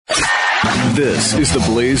This is the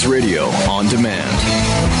Blaze Radio on demand.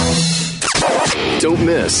 Don't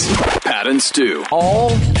miss Pat and Stu. All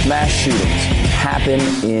mass shootings happen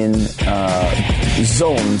in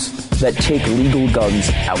zones that take legal guns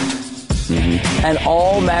out. Mm-hmm. And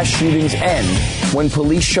all mass shootings end when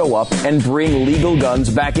police show up and bring legal guns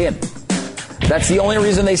back in. That's the only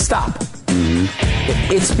reason they stop. Mm-hmm.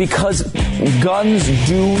 It's because guns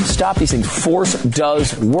do stop these things. Force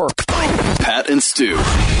does work. Pat and Stu,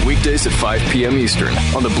 weekdays at 5 p.m. Eastern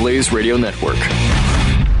on the Blaze Radio Network.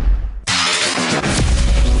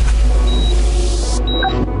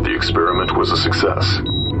 The experiment was a success.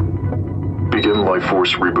 Begin Life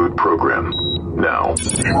Force Reboot Program now.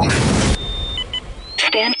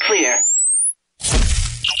 Stand clear.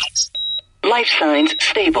 Life signs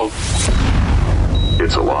stable.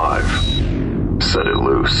 It's alive. Set it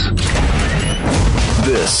loose.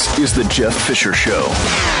 This is the Jeff Fisher Show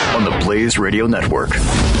on the Blaze Radio Network.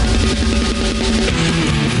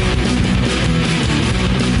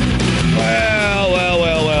 Well.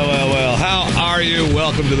 How are you?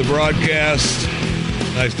 Welcome to the broadcast.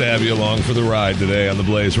 Nice to have you along for the ride today on the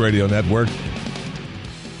Blaze Radio Network.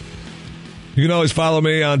 You can always follow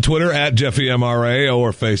me on Twitter at JeffyMRA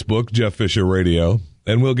or Facebook, Jeff Fisher Radio.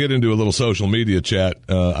 And we'll get into a little social media chat.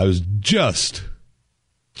 I was just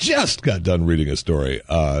got done reading a story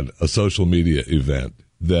on a social media event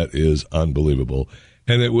that is unbelievable.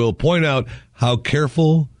 And it will point out how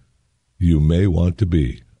careful you may want to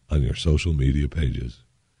be on your social media pages.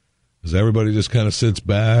 Because everybody just kind of sits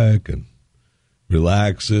back and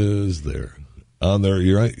relaxes. They're on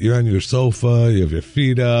you're on your sofa, you have your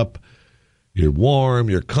feet up, you're warm,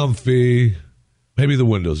 you're comfy. Maybe the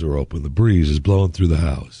windows are open, the breeze is blowing through the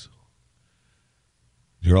house.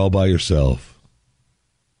 You're all by yourself.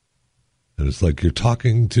 And it's like you're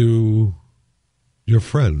talking to your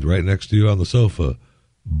friend right next to you on the sofa,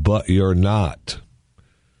 but you're not.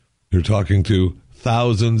 You're talking to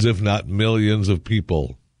thousands, if not millions of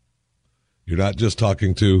people. You're not just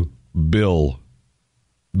talking to Bill,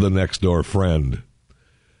 the next door friend.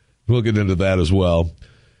 We'll get into that as well.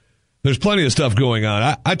 There's plenty of stuff going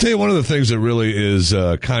on. I tell you, one of the things that really is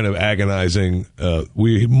kind of agonizing,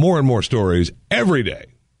 we more and more stories every day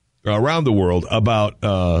around the world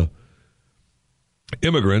about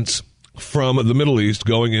immigrants from the Middle East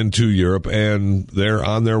going into Europe, and they're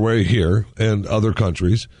on their way here and other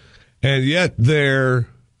countries, and yet they're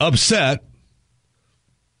upset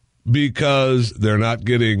because they're not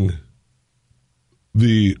getting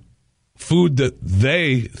the food that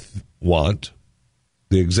they want,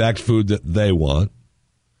 the exact food that they want.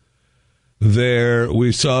 We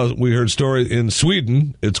heard story in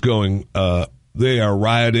Sweden. It's going, they are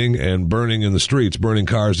rioting and burning in the streets, burning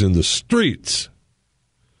cars in the streets,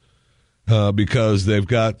 because they've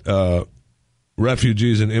got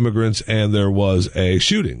refugees and immigrants, and there was a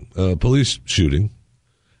shooting, a police shooting,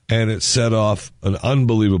 and it set off an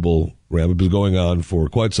unbelievable ramp. It's been going on for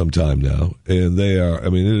quite some time now, and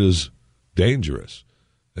it is dangerous,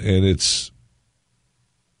 and it's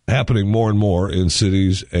happening more and more in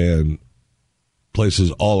cities and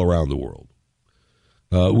places all around the world.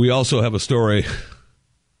 We also have a story,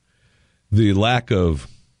 the lack of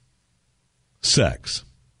sex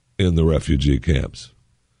in the refugee camps.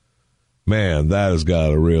 Man, that has got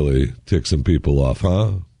to really tick some people off,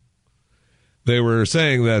 huh? They were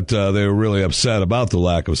saying that they were really upset about the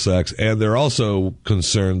lack of sex, and they're also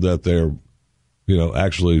concerned that they're,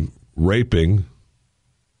 actually raping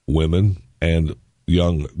women and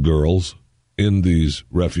young girls in these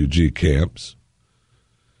refugee camps.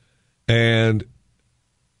 And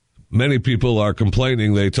many people are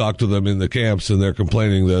complaining. They talk to them in the camps, and they're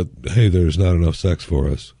complaining that, hey, there's not enough sex for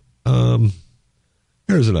us.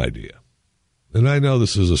 Here's an idea. And I know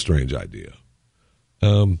this is a strange idea.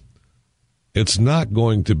 It's not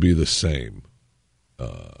going to be the same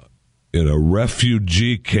in a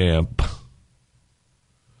refugee camp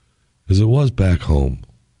as it was back home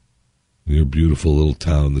in your beautiful little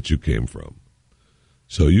town that you came from.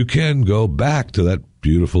 So you can go back to that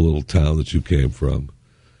beautiful little town that you came from,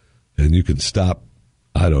 and you can stop,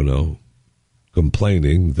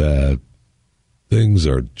 complaining that things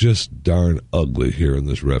are just darn ugly here in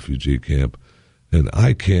this refugee camp, and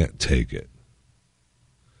I can't take it.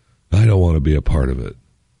 I don't want to be a part of it.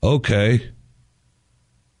 Okay.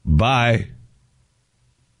 Bye.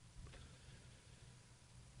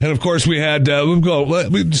 And, of course, we had,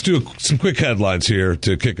 we just do some quick headlines here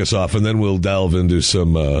to kick us off, and then we'll delve into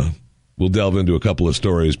a couple of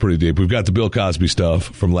stories pretty deep. We've got the Bill Cosby stuff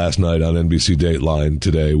from last night on NBC Dateline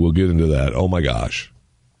today. We'll get into that. Oh, my gosh.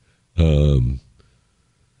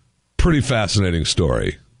 Pretty fascinating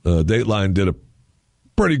story. Dateline did a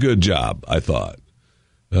pretty good job, I thought,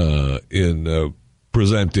 in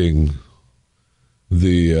presenting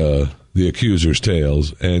the accuser's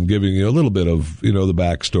tales and giving you a little bit of, the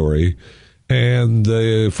backstory and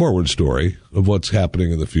the forward story of what's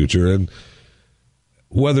happening in the future, and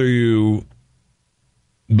whether you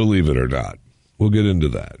believe it or not. We'll get into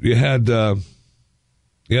that. You had the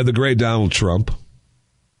great Donald Trump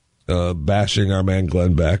bashing our man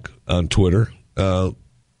Glenn Beck on Twitter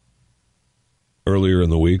earlier in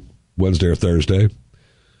the week, Wednesday or Thursday.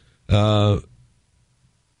 The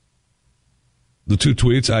two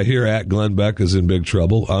tweets, I hear at Glenn Beck is in big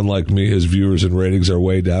trouble. Unlike me, his viewers and ratings are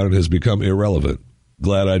way down and has become irrelevant.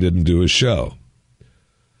 Glad I didn't do his show.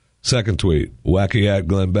 Second tweet, wacky at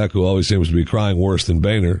Glenn Beck, who always seems to be crying worse than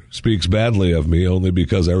Boehner, speaks badly of me only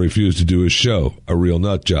because I refuse to do his show. A real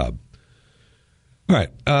nut job. All right.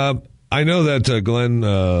 I know that Glenn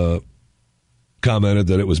commented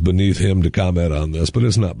that it was beneath him to comment on this, but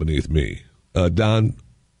it's not beneath me. Don,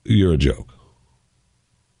 you're a joke.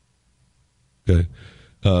 Okay?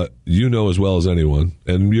 You know as well as anyone,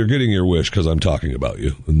 and you're getting your wish because I'm talking about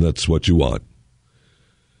you, and that's what you want.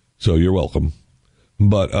 So you're welcome.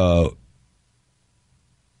 But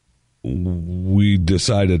we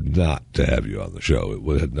decided not to have you on the show.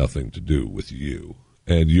 It had nothing to do with you.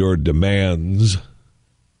 And your demands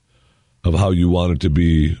of how you wanted to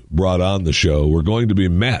be brought on the show were going to be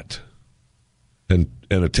met and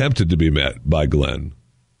attempted to be met by Glenn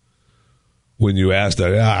when you asked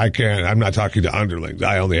that, I can't, I'm not talking to underlings.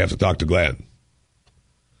 I only have to talk to Glenn.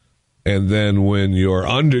 And then when your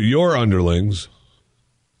underlings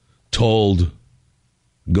told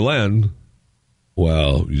Glenn,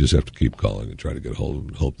 well, you just have to keep calling and try to get a hold of him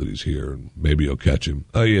and hope that he's here and maybe you'll catch him.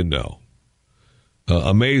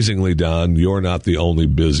 Amazingly, Don, you're not the only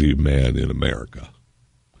busy man in America.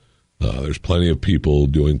 There's plenty of people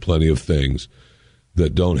doing plenty of things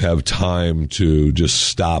that don't have time to just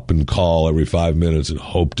stop and call every 5 minutes and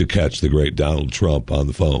hope to catch the great Donald Trump on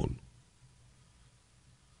the phone.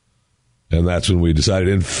 And that's when we decided,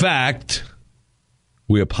 in fact,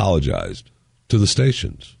 we apologized to the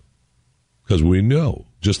stations. Because we know,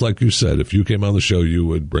 just like you said, if you came on the show, you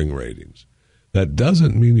would bring ratings. That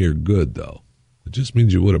doesn't mean you're good, though. It just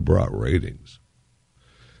means you would have brought ratings.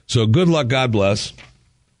 So good luck, God bless.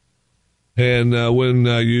 And when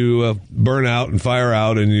you burn out and fire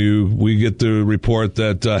out and we get the report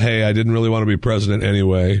that, hey, I didn't really want to be president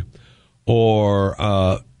anyway, or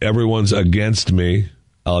everyone's against me,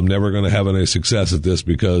 I'm never going to have any success at this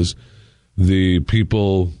because the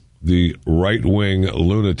people, the right-wing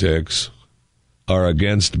lunatics, are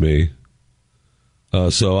against me.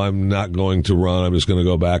 So I'm not going to run. I'm just going to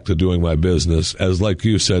go back to doing my business. As like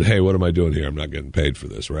you said, hey, what am I doing here? I'm not getting paid for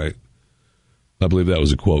this, right? I believe that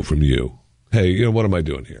was a quote from you. Hey, what am I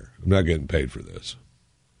doing here? I'm not getting paid for this.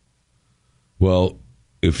 Well,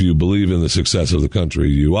 if you believe in the success of the country,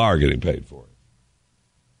 you are getting paid for it.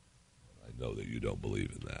 I know that you don't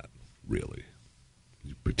believe in that, really.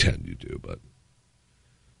 You pretend you do, but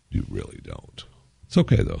you really don't. It's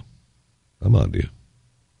okay, though. I'm on to you.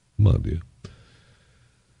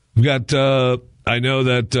 We've got, I know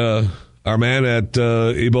that our man at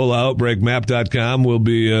EbolaOutbreakMap.com will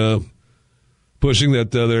be pushing that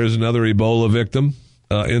there is another Ebola victim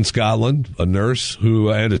in Scotland, a nurse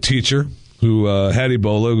and a teacher who had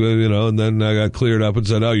Ebola, and then got cleared up and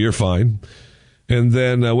said, oh, you're fine. And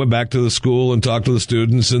then went back to the school and talked to the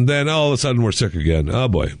students, and then all of a sudden we're sick again. Oh,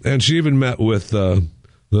 boy. And she even met with the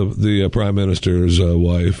Prime Minister's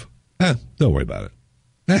wife. Don't worry about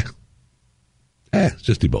it. It's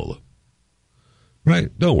just Ebola. Right?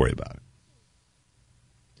 Don't worry about it.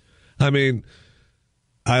 I mean,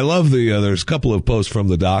 I love there's a couple of posts from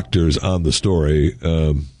the doctors on the story.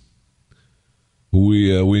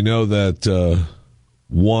 We know that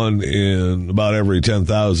one in about every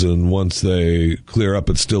 10,000, once they clear up,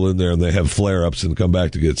 it's still in there and they have flare-ups and come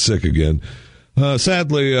back to get sick again.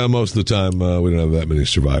 Sadly, most of the time, we don't have that many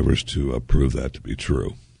survivors to prove that to be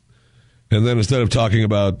true. And then instead of talking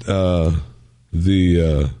about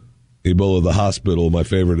the Ebola of the hospital, my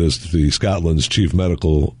favorite is the Scotland's chief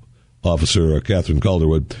medical officer, Catherine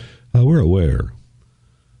Calderwood. We're aware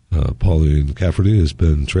Pauline Cafferty has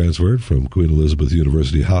been transferred from Queen Elizabeth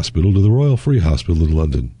University Hospital to the Royal Free Hospital in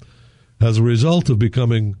London as a result of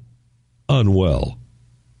becoming unwell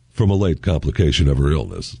from a late complication of her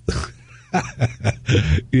illness.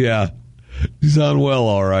 Yeah, she's unwell,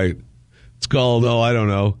 all right. It's called, I don't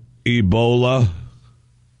know, Ebola.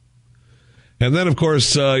 And then, of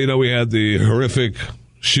course, we had the horrific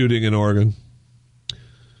shooting in Oregon.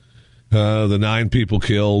 The 9 people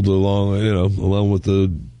killed along with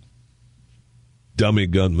the dummy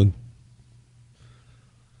gunman.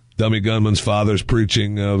 dummy gunman's father's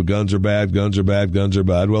preaching guns are bad, guns are bad, guns are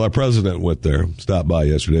bad. Well, our president went there, stopped by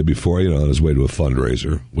yesterday before, on his way to a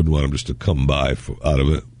fundraiser. Wouldn't want him just to come by out of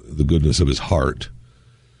it, the goodness of his heart.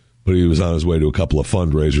 But he was on his way to a couple of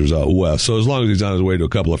fundraisers out west. So as long as he's on his way to a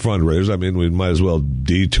couple of fundraisers, we might as well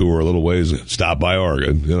detour a little ways and stop by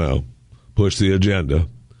Oregon, push the agenda.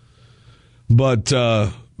 But,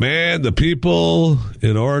 man, the people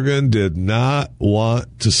in Oregon did not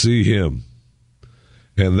want to see him.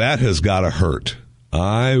 And that has got to hurt.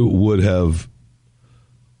 I would have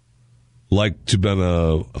liked to have been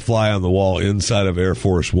a fly on the wall inside of Air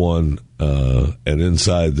Force One and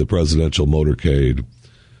inside the presidential motorcade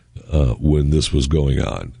when this was going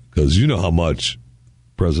on. Because you know how much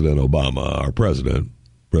President Obama, our President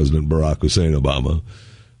Barack Hussein Obama,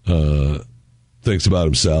 thinks about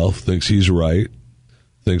himself, thinks he's right,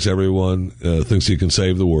 thinks everyone thinks he can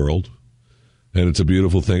save the world. And it's a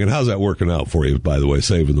beautiful thing. And how's that working out for you, by the way,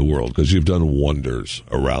 saving the world? Because you've done wonders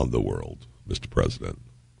around the world, Mr. President.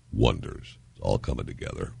 Wonders. It's all coming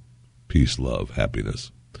together. Peace, love,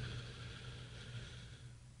 happiness.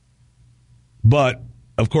 But,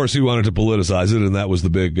 of course, he wanted to politicize it, and that was the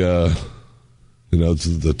big, it's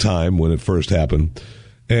the time when it first happened.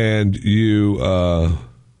 And you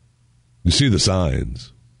see the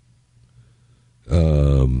signs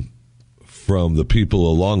from the people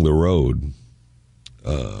along the road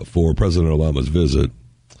for President Obama's visit.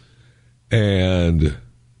 And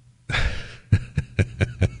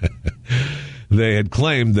they had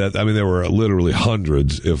claimed that, there were literally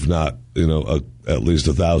hundreds, if not, at least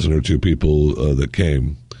 1,000 or 2 people that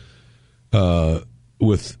came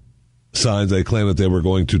with signs. They claimed that they were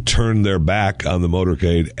going to turn their back on the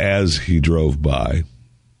motorcade as he drove by.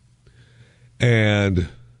 And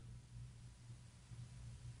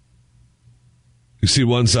you see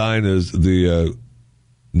one sign is the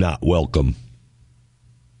not welcome.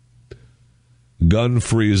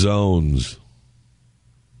 Gun-free zones.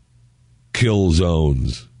 Kill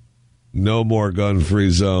zones. No more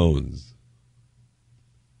gun-free zones.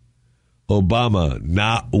 Obama,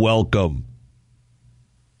 not welcome.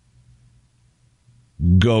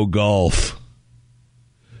 Go golf.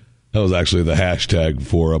 That was actually the hashtag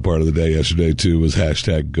for a part of the day yesterday, too, was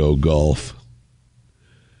hashtag go golf.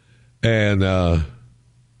 And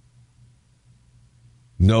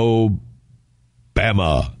no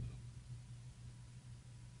Bama.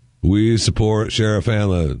 We support Sheriff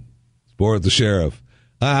Hanlon. Support the sheriff.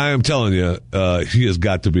 I am telling you, he has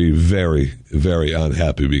got to be very, very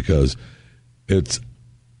unhappy because it's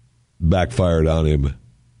backfired on him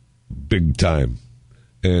big time.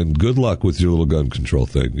 And good luck with your little gun control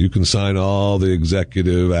thing. You can sign all the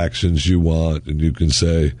executive actions you want, and you can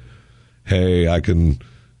say, hey, I can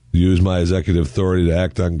use my executive authority to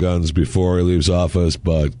act on guns before he leaves office,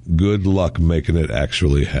 but good luck making it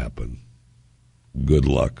actually happen. Good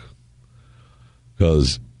luck.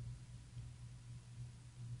 Because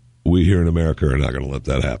we here in America are not going to let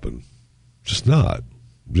that happen. Just not.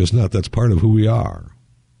 Just not. That's part of who we are.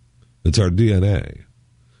 It's our DNA.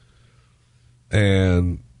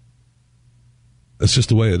 And that's just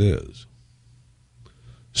the way it is.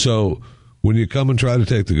 So when you come and try to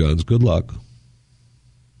take the guns, good luck.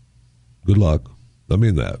 Good luck. I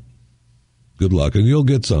mean that. Good luck. And you'll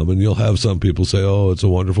get some, and you'll have some people say, oh, it's a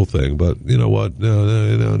wonderful thing. But you know what?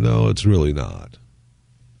 No, it's really not.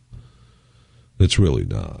 It's really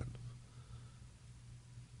not.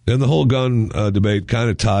 And the whole gun debate kind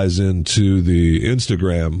of ties into the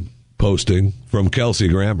Instagram posting from Kelsey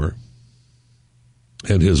Grammer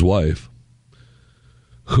and his wife,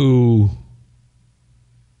 who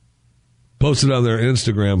posted on their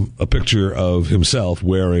Instagram a picture of himself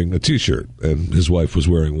wearing a T-shirt, and his wife was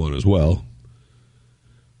wearing one as well,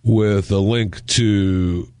 with a link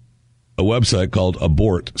to a website called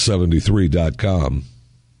abort73.com,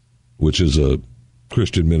 which is a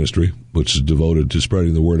Christian ministry which is devoted to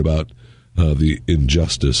spreading the word about the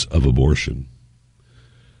injustice of abortion.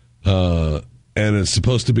 And it's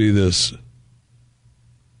supposed to be this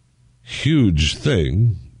huge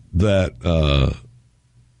thing that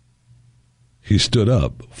he stood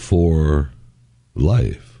up for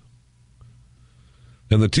life.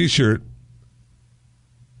 And the T-shirt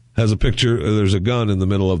has a picture, there's a gun in the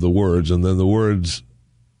middle of the words, and then the words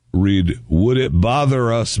read, would it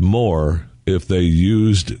bother us more if they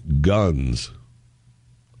used guns?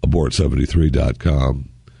 Abort73.com.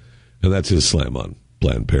 And that's his slam on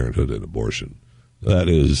Planned Parenthood and abortion. That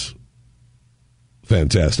is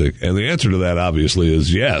fantastic. And the answer to that, obviously,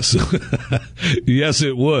 is yes. Yes,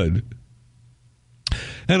 it would.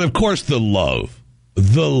 And, of course, the love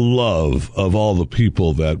of all the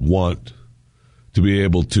people that want to be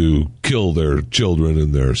able to kill their children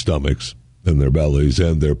in their stomachs and their bellies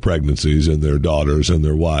and their pregnancies and their daughters and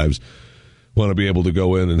their wives want to be able to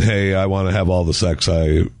go in and, hey, I want to have all the sex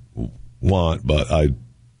I want, but I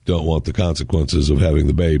don't want the consequences of having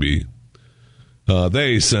the baby.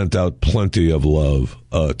 They sent out plenty of love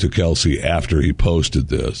to Kelsey after he posted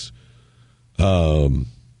this.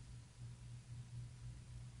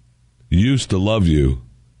 Used to love you.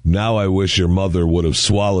 Now I wish your mother would have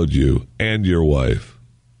swallowed you and your wife.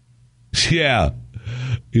 Yeah.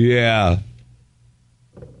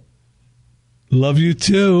 Love you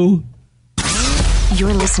too.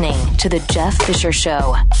 You're listening to The Jeff Fisher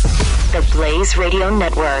Show, the Blaze Radio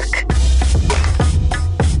Network.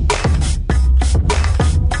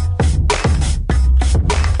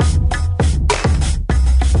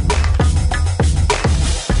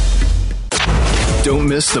 Don't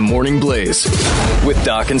miss the Morning Blaze with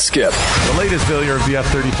Doc and Skip. The latest failure of the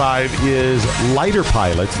F-35 is lighter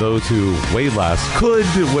pilots, those who weigh less, could,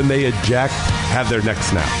 when they eject, have their neck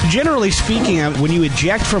snap. Generally speaking, when you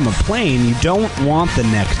eject from a plane, you don't want the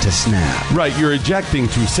neck to snap. Right, you're ejecting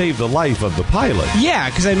to save the life of the pilot. Yeah,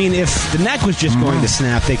 because, I mean, if the neck was just going to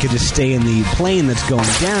snap, they could just stay in the plane that's going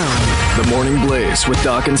down. The Morning Blaze with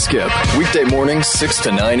Doc and Skip. Weekday mornings, 6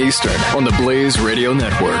 to 9 Eastern on the Blaze Radio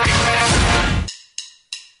Network.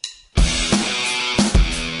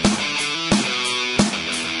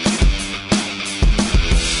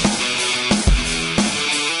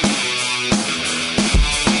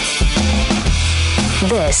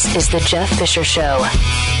 This is The Jeff Fisher Show.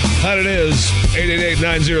 That it is.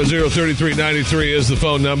 888-900-3393 is the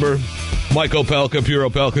phone number. Mike Opelka, Pure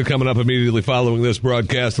Opelka, coming up immediately following this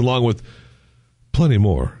broadcast, along with plenty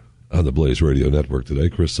more on the Blaze Radio Network today.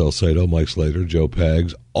 Chris Salcedo, Mike Slater, Joe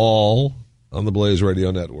Pags, all on the Blaze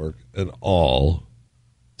Radio Network, and all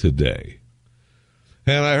today.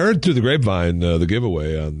 And I heard through the grapevine the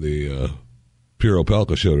giveaway on the Pure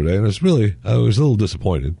Opelka show today, and I was a little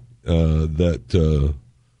disappointed that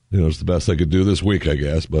it's the best I could do this week, I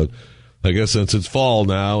guess. But I guess since it's fall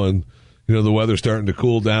now and, the weather's starting to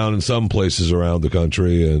cool down in some places around the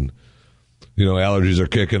country and, allergies are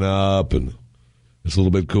kicking up and it's a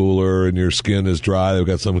little bit cooler and your skin is dry, they've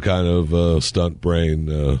got some kind of stunt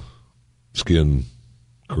brain skin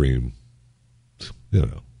cream.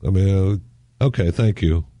 Okay, thank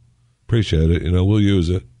you. Appreciate it. We'll use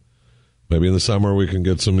it. Maybe in the summer we can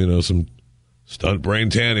get some stunt brain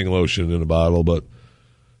tanning lotion in a bottle, but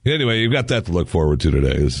anyway, you've got that to look forward to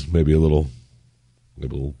today. Is maybe a little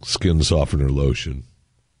skin softener lotion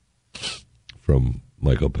from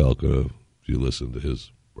Mike Opelka. If you listen to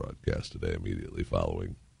his broadcast today, immediately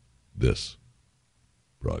following this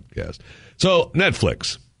broadcast. So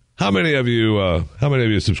Netflix. How many of you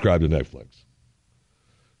subscribe to Netflix?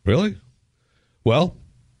 Really? Well,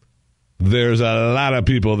 there's a lot of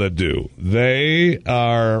people that do. They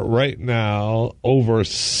are right now over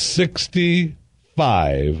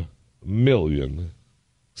 65 million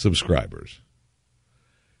subscribers.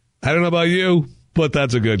 I don't know about you, but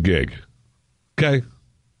that's a good gig. Okay?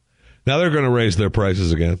 Now they're going to raise their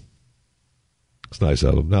prices again. It's nice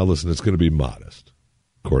of them. Now listen, it's going to be modest,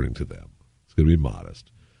 according to them. It's going to be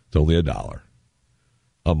modest. It's only $1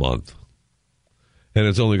 a month. And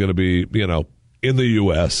it's only going to be, in the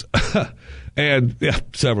U.S. and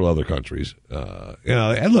several other countries.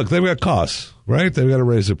 And look, they've got costs, right? They've got to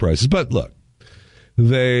raise their prices. But look,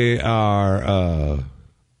 they are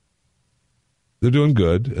they're doing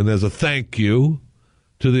good. And there's a thank you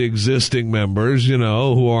to the existing members,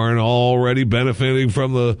 who aren't already benefiting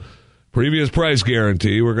from the previous price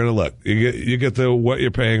guarantee. We're going to look. You get what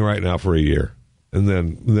you're paying right now for a year, and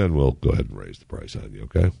then we'll go ahead and raise the price on you.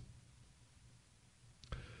 Okay.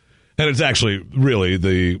 And it's actually really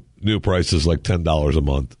the new price is like $10 a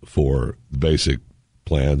month for the basic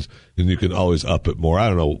plans, and you can always up it more. I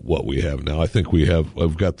don't know what we have now. I think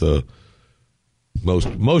I've got the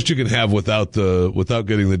most you can have without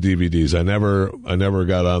getting the DVDs. I never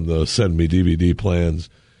got on the send me DVD plans,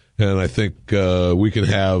 and I think we can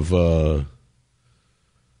have I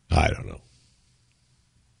don't know.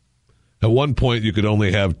 At one point, you could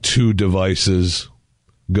only have 2 devices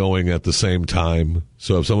going at the same time.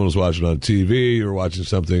 So if someone was watching on TV or watching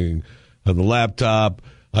something on the laptop,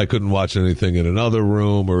 I couldn't watch anything in another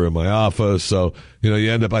room or in my office. So, you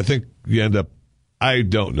end up, I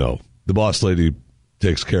don't know. The boss lady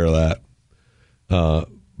takes care of that.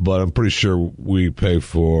 But I'm pretty sure we pay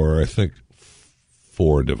for,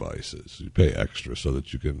 4 devices. You pay extra so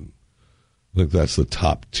that you can, I think that's the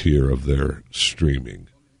top tier of their streaming.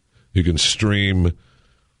 You can stream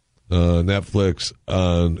Netflix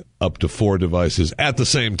on up to 4 devices at the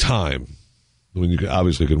same time. I mean, you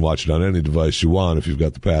obviously can watch it on any device you want if you've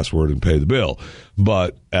got the password and pay the bill.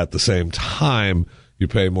 But at the same time, you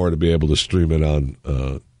pay more to be able to stream it on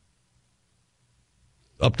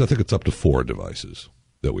I think it's up to 4 devices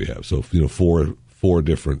that we have. So, four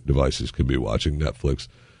different devices can be watching Netflix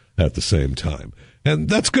at the same time. And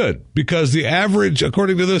that's good because the average,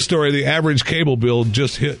 according to this story, the average cable bill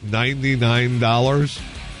just hit $99.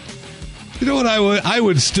 You know what? I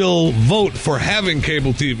would still vote for having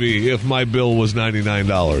cable TV if my bill was $99.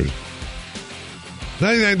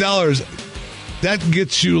 $99, that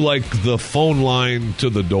gets you like the phone line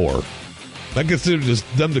to the door. That gets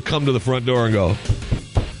them to come to the front door and go,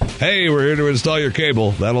 hey, we're here to install your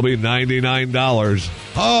cable. That'll be $99.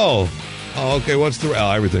 Oh, okay. What's the...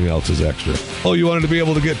 Oh, everything else is extra. Oh, you wanted to be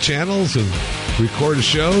able to get channels and record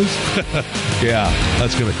shows? Yeah,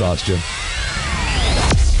 that's going to cost you.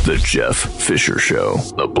 The Jeff Fisher Show,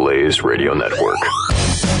 the Blaze Radio Network.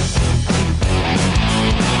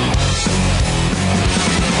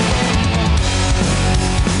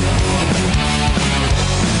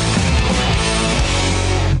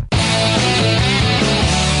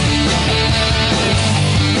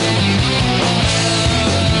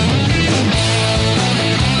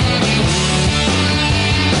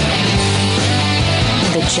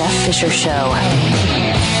 Jeff Fisher Show.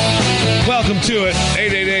 Welcome to it.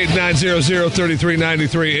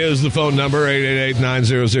 888-900-3393 is the phone number.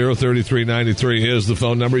 888-900-3393 is the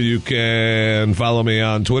phone number. You can follow me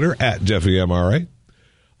on Twitter at JeffyMRA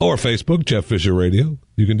or Facebook, Jeff Fisher Radio.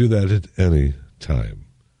 You can do that at any time.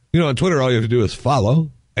 On Twitter, all you have to do is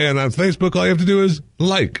follow. And on Facebook, all you have to do is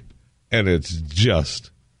like. And it's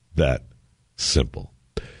just that simple.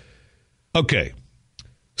 Okay.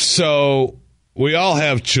 So... we all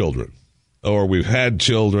have children, or we've had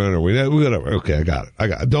children, or whatever. Okay, I got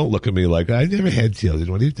it. Don't look at me like, I never had children.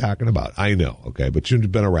 What are you talking about? I know, okay, but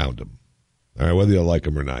you've been around them. All right, whether you like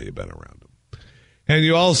them or not, you've been around them. And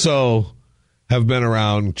you also have been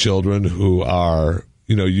around children who are,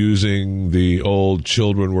 using the old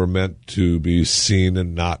children were meant to be seen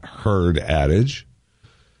and not heard adage,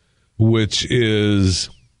 which is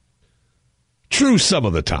true some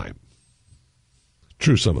of the time.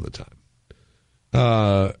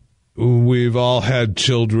 We've all had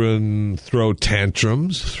children throw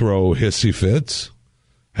tantrums, throw hissy fits.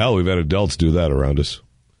 Hell, we've had adults do that around us.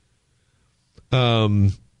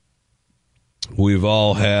 We've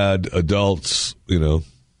all had adults,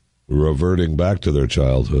 reverting back to their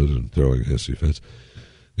childhood and throwing hissy fits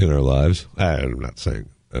in our lives. I'm not saying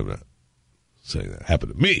that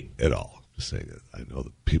happened to me at all. I'm just saying that I know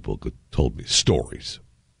that people told me stories.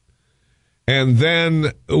 And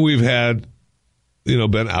then we've had...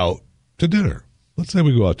 been out to dinner. Let's say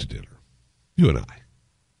we go out to dinner. You and I.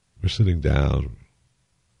 We're sitting down,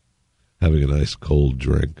 having a nice cold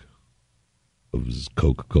drink of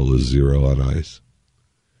Coca-Cola Zero on ice,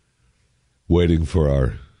 waiting for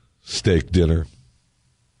our steak dinner,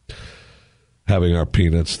 having our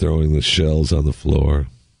peanuts, throwing the shells on the floor.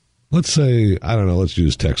 Let's say, let's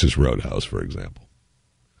use Texas Roadhouse, for example.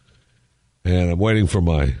 And I'm waiting for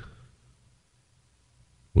my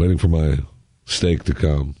steak to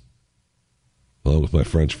come, along with my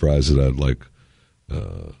French fries that I'd like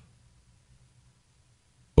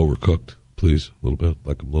overcooked, please, a little bit,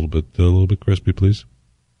 like them a little bit crispy, please.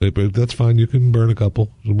 But that's fine. You can burn a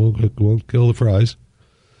couple. It won't kill the fries.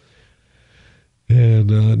 And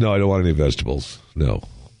no, I don't want any vegetables. No,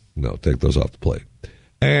 take those off the plate.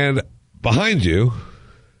 And behind you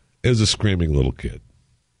is a screaming little kid.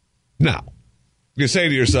 Now, you say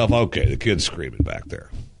to yourself, okay, the kid's screaming back there.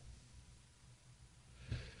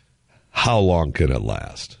 How long can it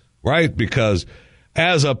last? Right? Because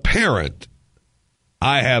as a parent,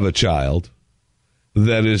 I have a child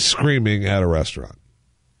that is screaming at a restaurant.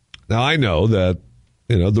 Now, I know that,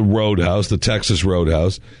 the Roadhouse, the Texas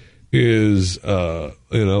Roadhouse, is, a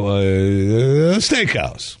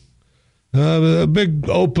steakhouse, a big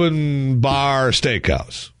open bar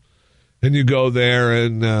steakhouse. And you go there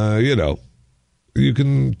and, you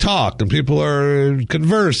can talk and people are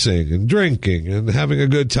conversing and drinking and having a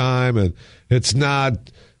good time. And it's not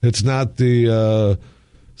the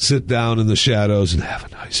sit down in the shadows and have a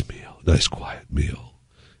nice meal, a nice quiet meal.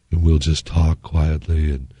 And we'll just talk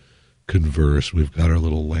quietly and converse. We've got our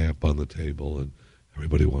little lamp on the table and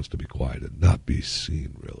everybody wants to be quiet and not be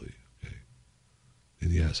seen, really. Okay.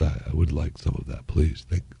 And yes, I would like some of that, please.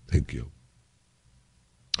 Thank you.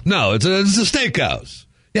 No, it's a steakhouse.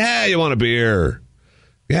 Yeah, you want a beer?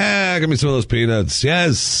 Yeah, give me some of those peanuts.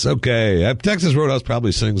 Yes, okay. Texas Roadhouse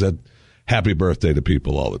probably sings that happy birthday to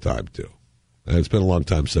people all the time, too. It's been a long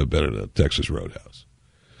time since I've been in a Texas Roadhouse.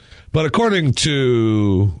 But according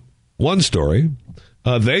to one story,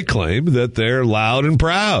 they claim that they're loud and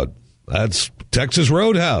proud. That's Texas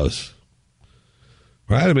Roadhouse.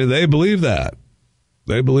 Right? I mean, they believe that.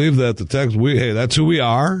 They believe that hey, that's who we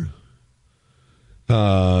are.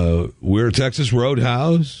 We're Texas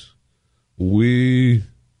Roadhouse. We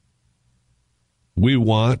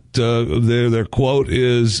want, their quote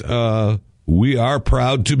is, we are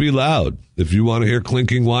proud to be loud. If you want to hear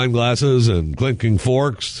clinking wine glasses and clinking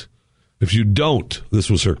forks, if you don't, this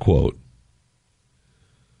was her quote.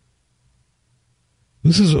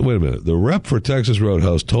 Wait a minute. The rep for Texas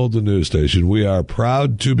Roadhouse told the news station, we are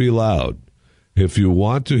proud to be loud. If you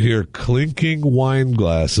want to hear clinking wine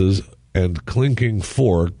glasses and clinking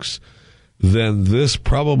forks, then this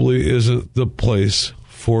probably isn't the place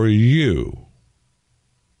for you.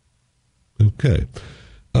 Okay.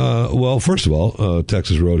 Well, first of all,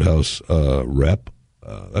 Texas Roadhouse rep,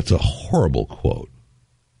 that's a horrible quote.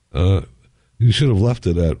 You should have left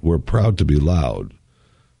it at, we're proud to be loud.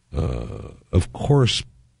 Of course,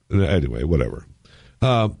 anyway, whatever.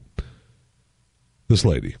 This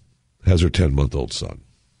lady has her 10-month-old son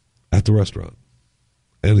at the restaurant,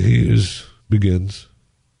 and he begins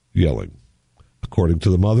yelling, according to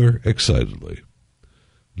the mother, excitedly.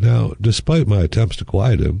 Now, despite my attempts to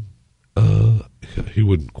quiet him, he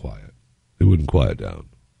wouldn't quiet. He wouldn't quiet down.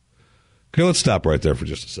 Okay, let's stop right there for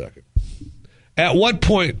just a second. At what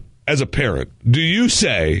point, as a parent, do you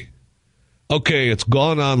say, okay, it's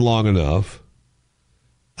gone on long enough.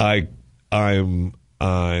 I'm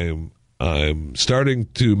starting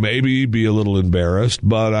to maybe be a little embarrassed,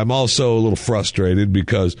 but I'm also a little frustrated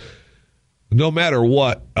because no matter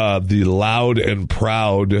what the loud and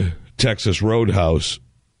proud Texas Roadhouse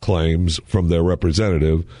claims from their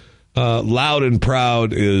representative, loud and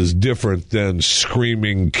proud is different than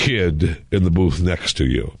screaming kid in the booth next to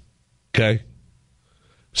you. Okay?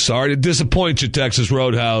 Sorry to disappoint you, Texas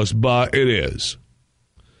Roadhouse, but it is.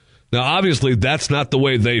 Now, obviously, that's not the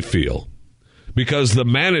way they feel, because the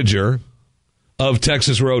manager of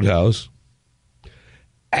Texas Roadhouse,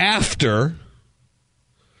 after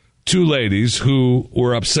two ladies who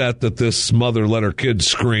were upset that this mother let her kid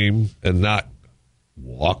scream and not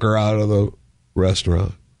walk her out of the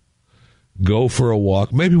restaurant, go for a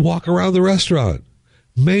walk, maybe walk around the restaurant.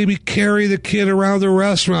 Maybe carry the kid around the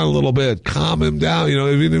restaurant a little bit, calm him down. You know,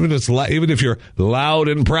 even if you're loud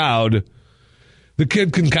and proud, the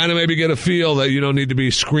kid can kind of maybe get a feel that you don't need to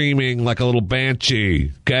be screaming like a little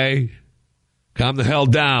banshee. Okay, calm the hell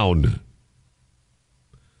down.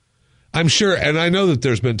 I'm sure, and I know that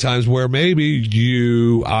there's been times where maybe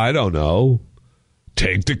you, I don't know,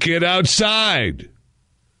 take the kid outside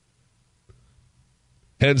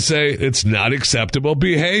and say, it's not acceptable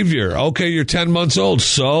behavior. Okay, you're 10 months old,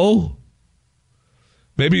 so?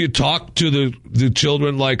 Maybe you talk to the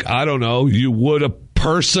children like, I don't know, you would a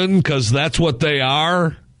person, because that's what they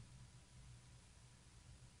are.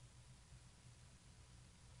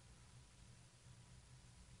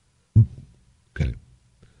 Okay.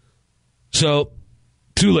 So,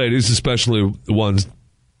 two ladies, especially the ones...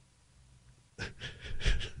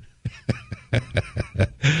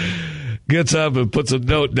 gets up and puts a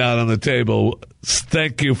note down on the table.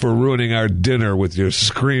 Thank you for ruining our dinner with your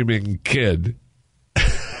screaming kid.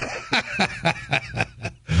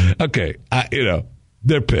 Okay,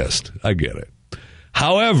 they're pissed. I get it.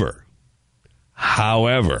 However,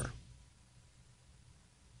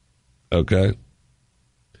 okay,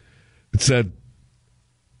 it said,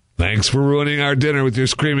 thanks for ruining our dinner with your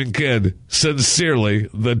screaming kid. Sincerely,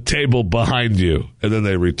 the table behind you. And then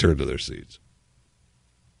they return to their seats.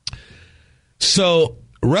 So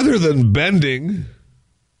rather than bending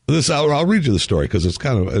this, I'll read you the story because it's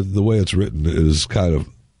kind of, the way it's written is kind of,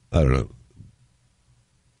 I don't know.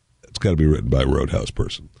 It's got to be written by a Roadhouse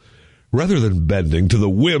person. Rather than bending to the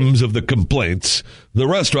whims of the complaints, the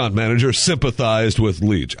restaurant manager sympathized with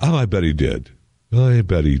Leach. Oh, I bet he did. He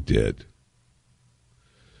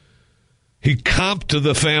comped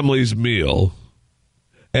the family's meal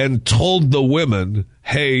and told the women,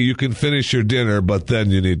 hey, you can finish your dinner, but then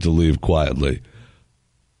you need to leave quietly.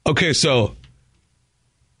 Okay, so,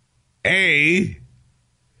 A,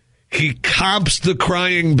 he comps the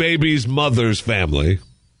crying baby's mother's family,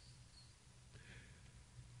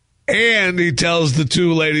 and he tells the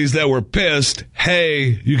two ladies that were pissed,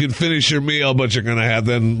 hey, you can finish your meal, but you're going to have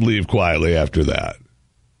then leave quietly after that.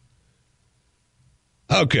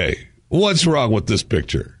 Okay, what's wrong with this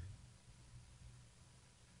picture?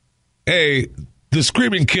 A, the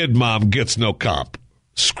screaming kid mom gets no comp.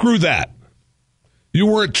 Screw that. You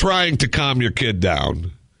weren't trying to calm your kid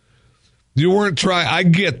down. You weren't trying. I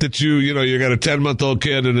get that you got a 10-month-old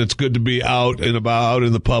kid and it's good to be out and about out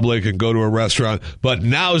in the public and go to a restaurant. But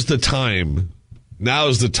now's the time.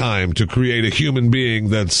 Now's the time to create a human being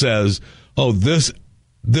that says, oh, this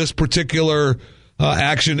particular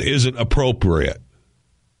action isn't appropriate.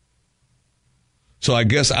 So I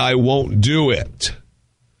guess I won't do it.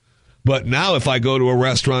 But now if I go to a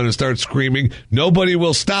restaurant and start screaming, nobody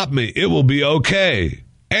will stop me. It will be okay.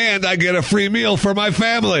 And I get a free meal for my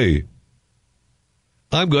family.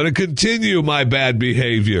 I'm going to continue my bad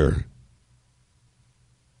behavior.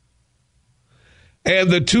 And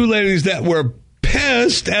the two ladies that were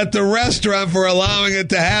pissed at the restaurant for allowing it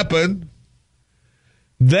to happen,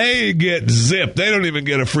 they get zipped. They don't even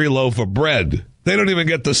get a free loaf of bread. They don't even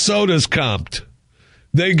get the sodas comped.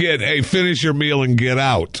 They get, hey, finish your meal and get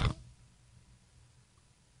out.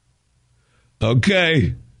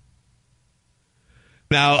 Okay.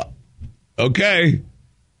 Now, okay.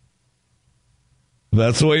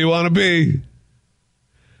 That's the way you want to be.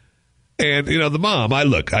 And, the mom,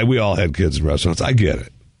 we all had kids in restaurants. I get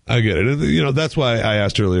it. And, that's why I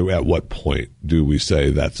asked earlier, at what point do we say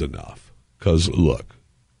that's enough? Because, look,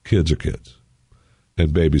 kids are kids.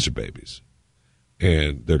 And babies are babies.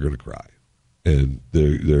 And they're going to cry. And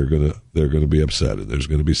they're gonna be upset. And there's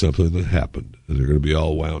going to be something that happened. And they're going to be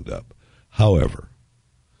all wound up. However,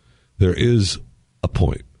 there is a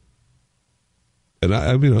point. And,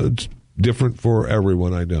 it's different for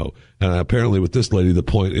everyone I know. And apparently with this lady, the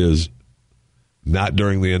point is not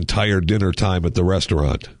during the entire dinner time at the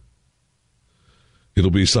restaurant.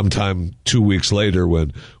 It'll be sometime 2 weeks later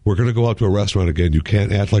when we're going to go out to a restaurant again. You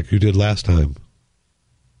can't act like you did last time.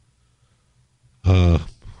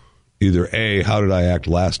 Either A, how did I act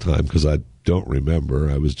last time? Because I don't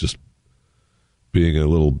remember. I was just being a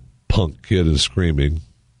little punk kid and screaming.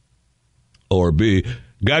 Or B,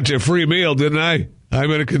 got you a free meal, didn't I? I'm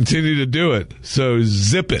going to continue to do it. So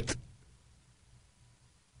zip it.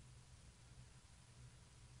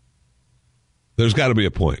 There's got to be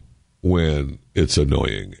a point when it's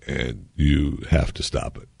annoying and you have to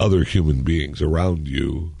stop it. Other human beings around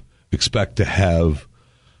you expect to have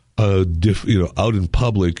out in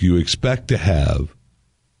public, you expect to have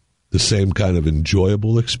the same kind of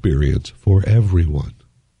enjoyable experience for everyone.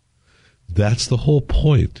 That's the whole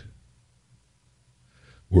point.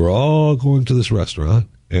 We're all going to this restaurant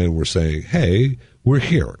and we're saying, hey, we're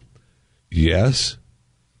here. Yes,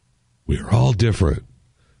 we're all different,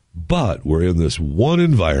 but we're in this one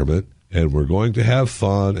environment and we're going to have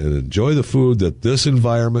fun and enjoy the food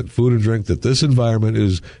and drink that this environment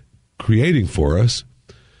is creating for us.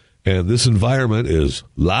 And this environment is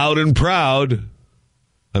loud and proud.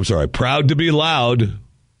 I'm sorry, proud to be loud.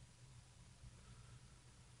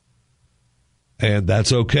 And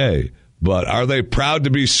that's okay. But are they proud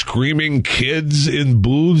to be screaming kids in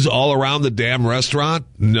booths all around the damn restaurant?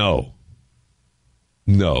 No.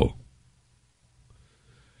 And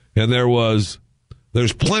there's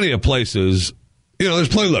plenty of places, there's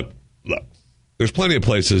plenty of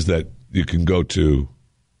places that you can go to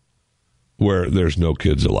where there's no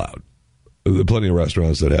kids allowed. There are plenty of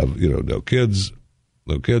restaurants that have, no kids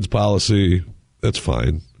policy. That's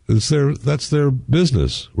fine. That's their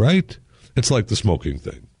business, right? It's like the smoking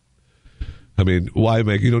thing. I mean,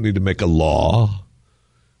 you don't need to make a law.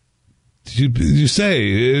 You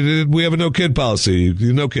say, we have a no kid policy,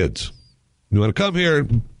 no kids. You want to come here,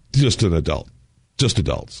 just an adult, just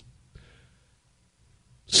adults.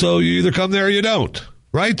 So you either come there or you don't,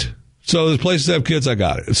 right? So there's places that have kids, I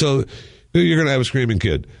got it. So you're going to have a screaming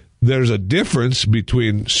kid. There's a difference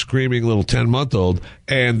between screaming little 10-month-old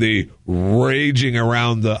and the raging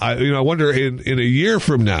around I wonder in a year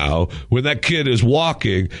from now when that kid is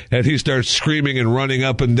walking and he starts screaming and running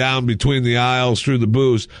up and down between the aisles through the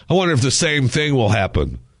booths, I wonder if the same thing will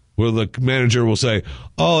happen. Where the manager will say,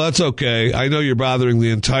 oh, that's okay. I know you're bothering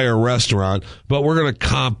the entire restaurant, but we're going to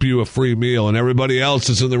comp you a free meal. And everybody else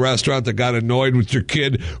that's in the restaurant that got annoyed with your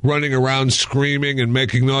kid running around screaming and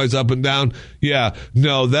making noise up and down, yeah,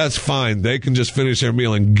 no, that's fine. They can just finish their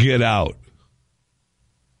meal and get out.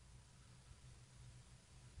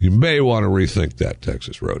 You may want to rethink that,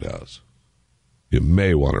 Texas Roadhouse. You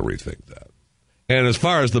may want to rethink that. And as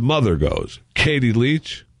far as the mother goes, Katie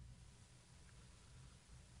Leach,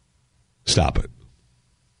 stop it.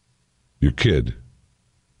 Your kid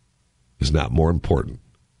is not more important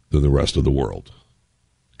than the rest of the world.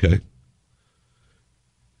 Okay?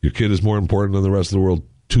 Your kid is more important than the rest of the world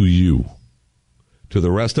to you. To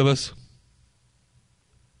the rest of us,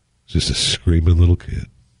 it's just a screaming little kid.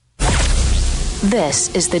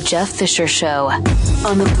 This is the Jeff Fisher Show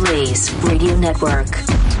on the Blaze Radio Network.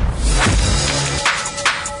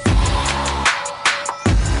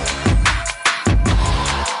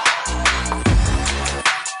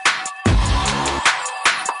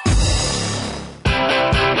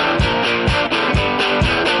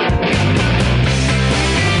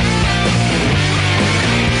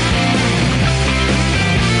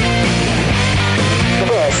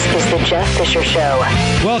 Fisher Show.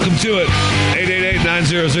 Welcome to it.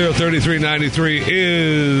 888-900-3393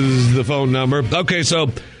 is the phone number. Okay, so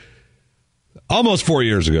almost 4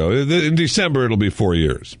 years ago, in December it'll be 4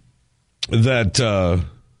 years, that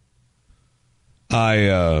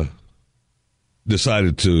I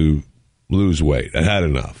decided to lose weight. I had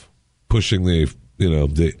enough. Pushing the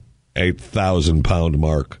 8,000-pound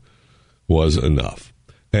mark was enough.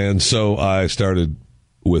 And so I started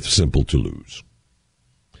with Simple to Lose.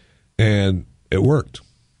 And it worked.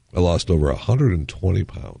 I lost over 120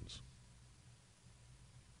 pounds.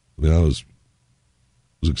 I mean, that was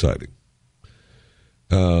exciting.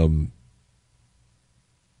 And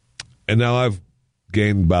now I've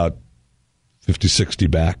gained about 50, 60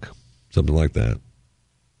 back, something like that.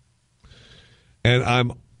 And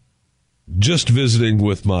I'm just visiting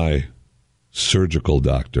with my surgical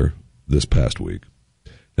doctor this past week.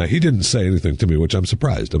 Now, he didn't say anything to me, which I'm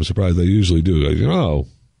surprised. I'm surprised they usually do.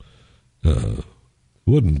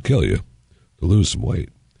 Wouldn't kill you to lose some weight.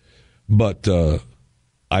 But I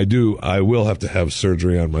will have to have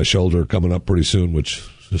surgery on my shoulder coming up pretty soon, which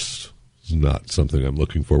just is not something I'm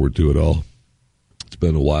looking forward to at all. It's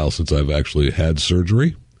been a while since I've actually had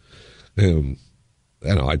surgery. And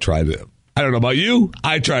I don't know about you.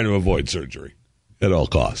 I try to avoid surgery at all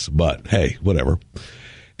costs. But, hey, whatever.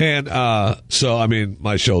 And so, I mean,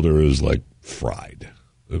 my shoulder is like fried.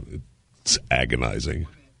 It's agonizing.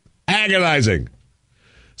 Agonizing.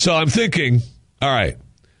 So I'm thinking, all right,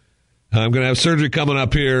 I'm going to have surgery coming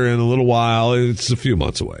up here in a little while. It's a few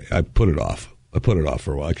months away. I put it off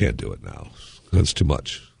for a while. I can't do it now. That's too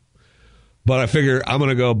much. But I figure I'm going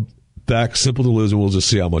to go back Simple to Lose, and we'll just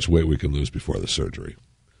see how much weight we can lose before the surgery.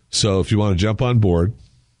 So if you want to jump on board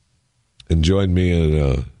and join me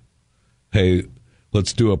in hey,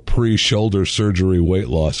 let's do a pre-shoulder surgery weight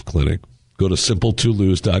loss clinic, go to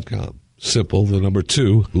simpletolose.com. Simple, the number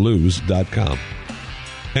 2, lose.com.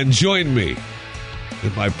 And join me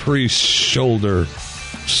in my pre-shoulder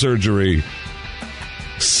surgery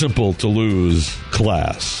Simple to Lose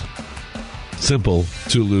class.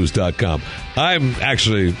 Simpletolose.com. I'm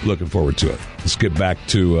actually looking forward to it. Let's get back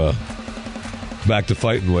to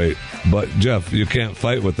fighting weight. But, Jeff, you can't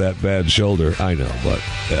fight with that bad shoulder. I know, but,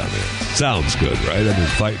 yeah, I mean, sounds good, right? I mean,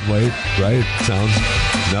 fighting weight, right? Sounds,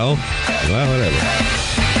 no? Well, whatever.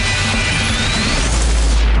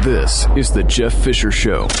 This is the Jeff Fisher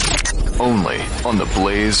Show, only on the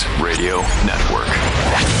Blaze Radio Network.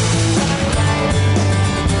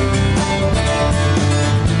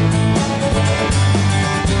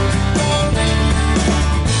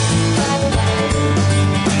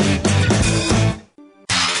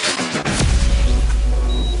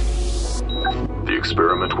 The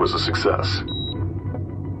experiment was a success.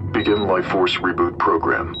 Begin Life Force Reboot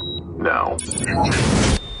Program now.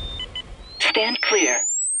 Stand clear.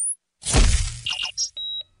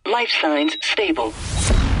 Life signs stable.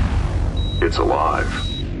 It's alive.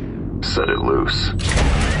 Set it loose.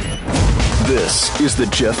 This is the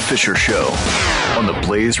Jeff Fisher Show on the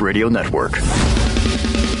Blaze Radio Network.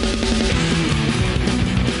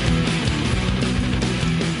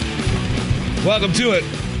 Welcome to it.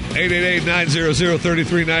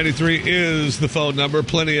 888-900-3393 is the phone number.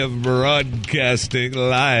 Plenty of live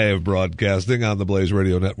broadcasting on the Blaze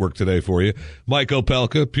Radio Network today for you. Mike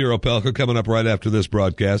Opelka, Pure Opelka, coming up right after this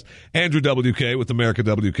broadcast. Andrew WK with America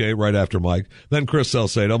WK right after Mike. Then Chris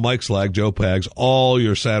Salcedo, Mike Slag, Joe Pags, all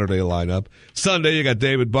your Saturday lineup. Sunday, you got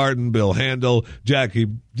David Barton, Bill Handel, Jackie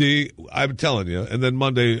D. I'm telling you. And then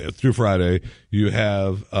Monday through Friday, you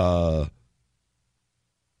have a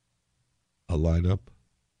lineup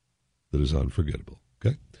that is unforgettable,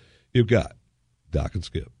 okay? You've got Doc and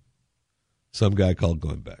Skip, some guy called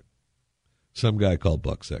Glenn Beck, some guy called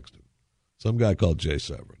Buck Sexton, some guy called Jay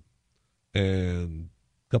Severin, and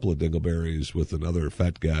a couple of dingleberries with another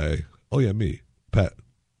fat guy. Oh, yeah, me, Pat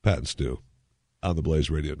and Stu on the Blaze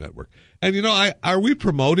Radio Network. And, are we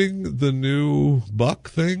promoting the new Buck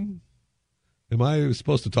thing? Am I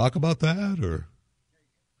supposed to talk about that, or?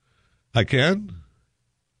 I can?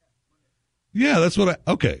 Yeah, that's what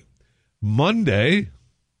okay. Monday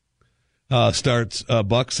starts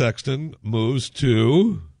Buck Sexton moves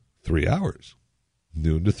to 3 hours,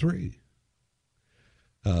 noon to 3.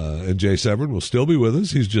 And Jay Severin will still be with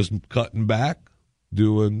us. He's just cutting back,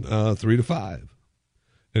 doing 3 to 5.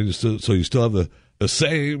 And so you still have the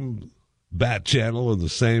same bat channel and the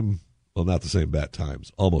same, well, not the same bat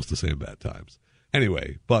times, almost the same bat times.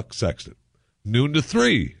 Anyway, Buck Sexton, noon to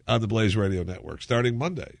 3 on the Blaze Radio Network starting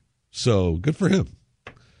Monday. So good for him.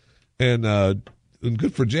 And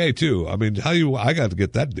good for Jay, too. I mean, I got to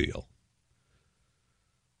get that deal.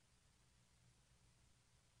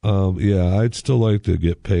 Yeah, I'd still like to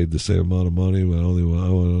get paid the same amount of money, but I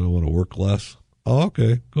want to work less. Oh,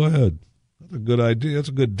 okay, go ahead. That's a good idea. That's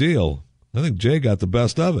a good deal. I think Jay got the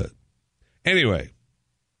best of it. Anyway,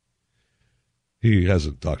 he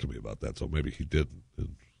hasn't talked to me about that, so maybe he didn't.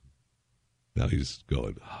 And now he's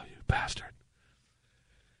going, oh, you bastard.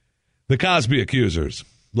 The Cosby accusers.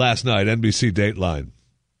 Last night, NBC Dateline.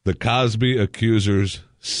 The Cosby accusers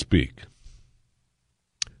speak.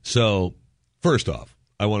 So, first off,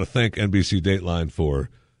 I want to thank NBC Dateline for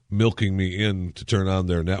milking me in to turn on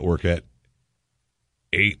their network at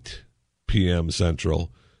 8 p.m.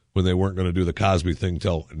 Central when they weren't going to do the Cosby thing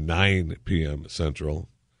till 9 p.m. Central.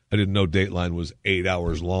 I didn't know Dateline was 8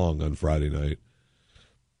 hours long on Friday night.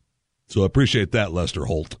 So I appreciate that, Lester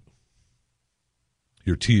Holt.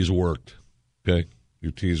 Your tease worked, okay?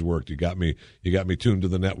 Your tease worked. You got me tuned to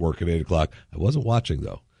the network at 8 o'clock. I wasn't watching,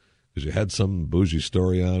 though, because you had some bougie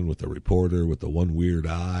story on with the reporter with the one weird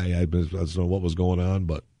eye. I don't know what was going on,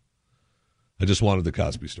 but I just wanted the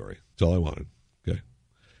Cosby story. That's all I wanted, okay?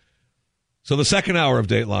 So the second hour of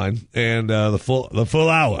Dateline and the full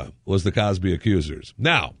hour was the Cosby accusers.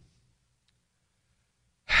 Now,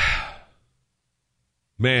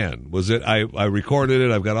 man, was it? I recorded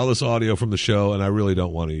it. I've got all this audio from the show, and I really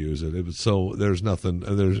don't want to use it. It was so there's nothing.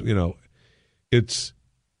 There's it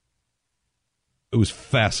was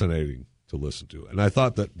fascinating to listen to, and I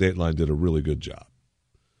thought that Dateline did a really good job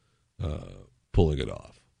pulling it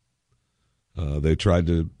off. They tried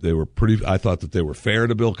to. They were pretty. I thought that they were fair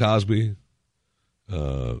to Bill Cosby.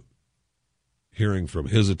 Hearing from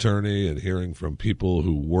his attorney and hearing from people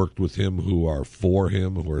who worked with him, who are for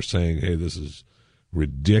him, who are saying, "Hey, this is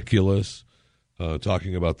ridiculous,"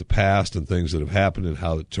 talking about the past and things that have happened and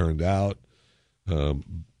how it turned out.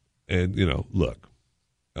 And, look,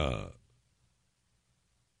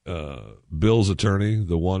 Bill's attorney,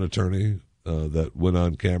 the one attorney that went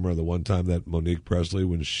on camera the one time, that Monique Presley,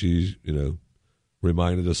 when she,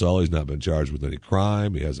 reminded us all he's not been charged with any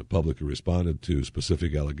crime. He hasn't publicly responded to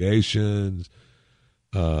specific allegations.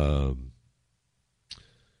 The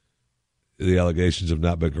allegations have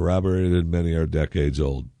not been corroborated, and many are decades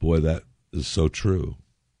old. Boy, that is so true.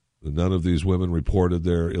 None of these women reported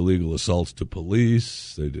their illegal assaults to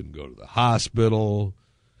police. They didn't go to the hospital.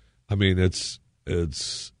 I mean, it's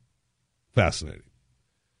fascinating.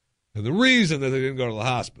 And the reason that they didn't go to the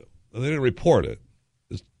hospital, and they didn't report it,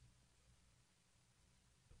 is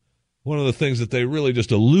one of the things that they really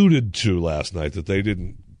just alluded to last night, that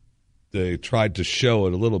they tried to show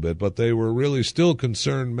it a little bit, but they were really still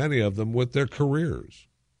concerned, many of them, with their careers.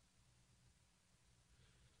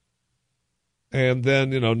 And then,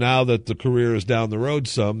 now that the career is down the road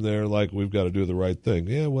some, they're like, we've got to do the right thing.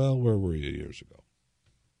 Yeah, well, where were you years ago?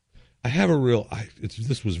 I have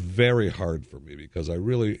this was very hard for me because you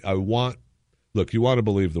want to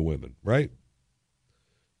believe the women, right?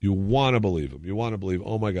 You want to believe them. You want to believe,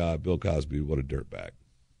 oh my God, Bill Cosby, what a dirtbag.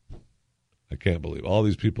 I can't believe all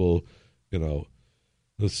these people, the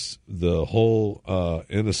whole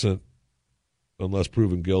innocent unless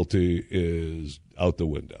proven guilty is out the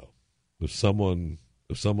window. If someone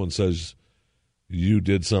says you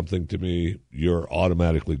did something to me, you're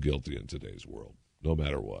automatically guilty in today's world, no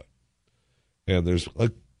matter what. And there's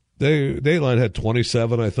Dateline had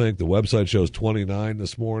 27, I think. The website shows 29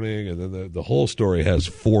 this morning, and then the whole story has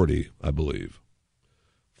 40, I believe.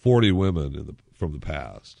 40 women from the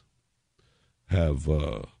past have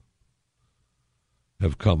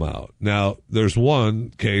come out. Now, there's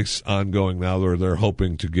one case ongoing now where they're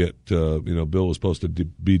hoping to get, Bill was supposed to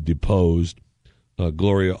be deposed.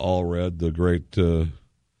 Gloria Allred, the great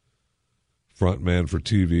front man for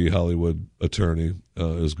TV, Hollywood attorney,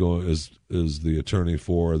 is the attorney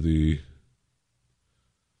for the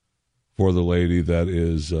lady that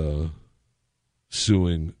is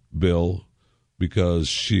suing Bill because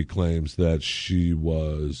she claims that she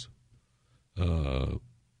was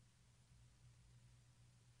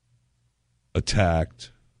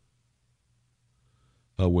attacked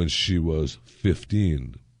when she was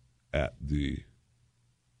 15 at the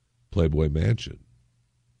Playboy Mansion.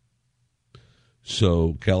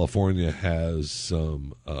 So California has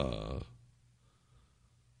some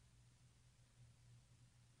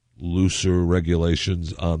looser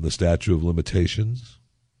regulations on the statute of limitations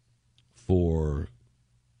for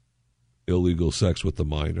illegal sex with a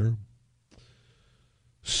minor.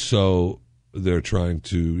 So they're trying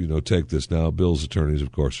to, take this now. Bill's attorneys,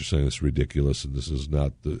 of course, are saying it's ridiculous and this is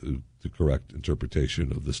not the correct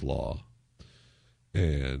interpretation of this law.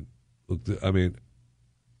 And look,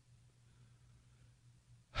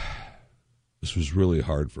 this was really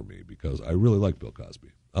hard for me because I really like Bill Cosby.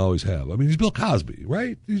 I always have. He's Bill Cosby,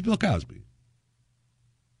 right? He's Bill Cosby.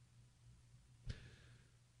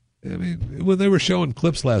 I mean, when they were showing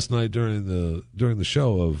clips last night during the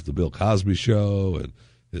show of the Bill Cosby show and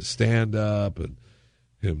his stand-up and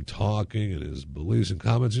him talking and his beliefs and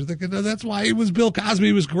comments, you're thinking, no, that's why he was Bill Cosby.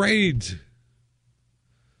 He was great.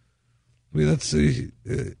 I mean,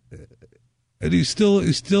 and he still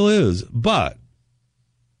is. But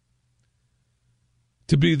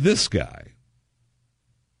to be this guy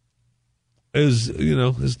is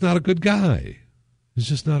not a good guy. He's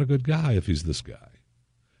just not a good guy if he's this guy.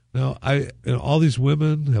 Now, all these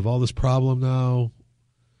women have all this problem now.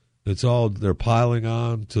 They're piling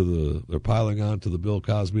on to the Bill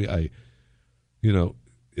Cosby.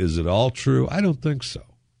 Is it all true? I don't think so.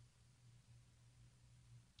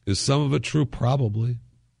 Is some of it true? Probably.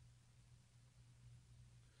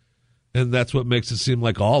 And that's what makes it seem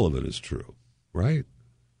like all of it is true, right?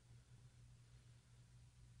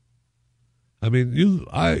 I mean, you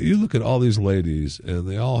look at all these ladies, and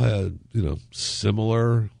they all had,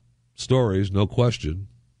 similar stories, no question.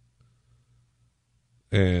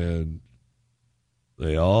 And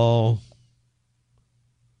they all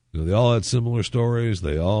had similar stories.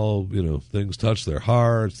 They all, things touch their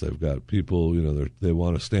hearts. They've got people, they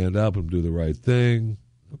want to stand up and do the right thing.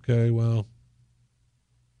 Okay, well,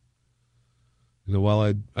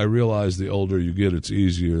 while I realize the older you get, it's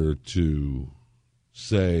easier to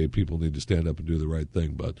say people need to stand up and do the right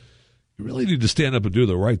thing, but you really need to stand up and do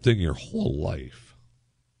the right thing your whole life.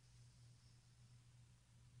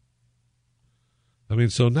 I mean,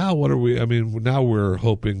 so now what are we? I mean, now we're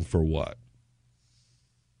hoping for what?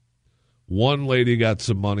 One lady got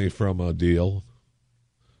some money from a deal,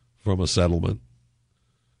 from a settlement,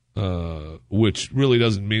 which really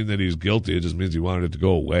doesn't mean that he's guilty. It just means he wanted it to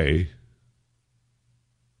go away.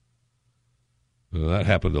 That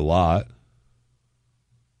happened a lot.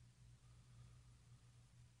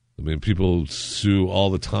 I mean, people sue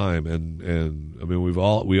all the time, and I mean,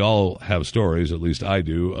 we all have stories, at least I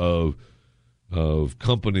do, of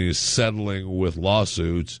companies settling with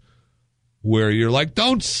lawsuits where you're like,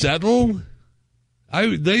 don't settle. I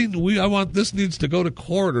want this needs to go to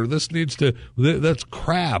court, or that's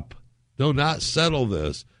crap. Do not settle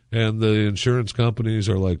this. And the insurance companies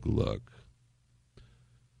are like, look,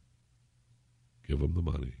 give them the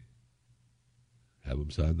money, have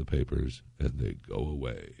them sign the papers, and they go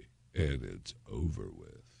away. And it's over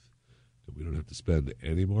with. And we don't have to spend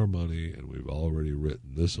any more money, and we've already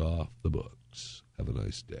written this off the books. Have a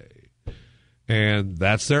nice day. And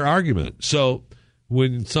that's their argument. So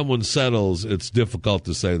when someone settles, it's difficult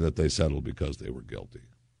to say that they settled because they were guilty,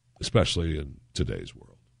 especially in today's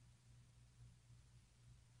world.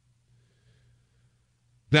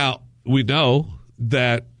 Now, we know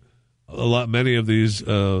that many of these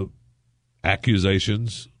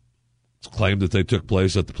accusations claim that they took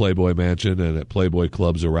place at the Playboy Mansion and at Playboy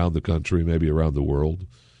clubs around the country, maybe around the world.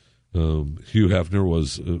 Hugh Hefner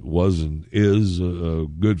was and is a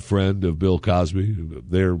good friend of Bill Cosby.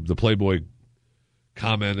 The Playboy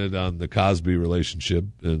commented on the Cosby relationship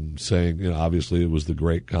and saying, obviously it was the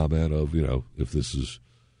great comment of, if this is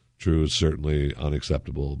true, it's certainly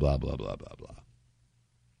unacceptable, blah, blah, blah, blah, blah.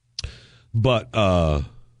 But,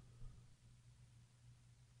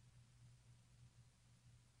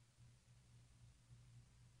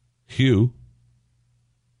 Hugh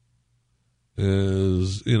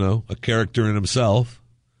is, a character in himself.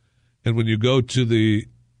 And when you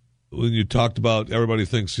talked about, everybody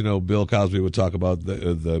thinks, Bill Cosby would talk about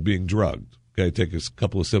the being drugged. Okay, take a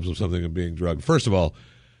couple of sips of something and being drugged. First of all,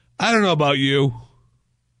 I don't know about you,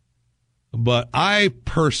 but I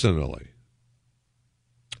personally,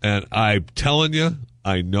 and I'm telling you,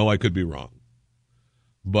 I know I could be wrong,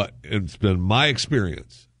 but it's been my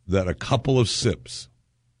experience that a couple of sips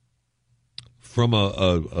from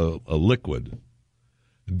a liquid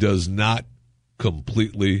does not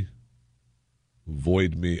completely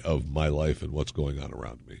void me of my life and what's going on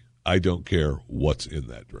around me. I don't care what's in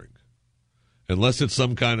that drink. Unless it's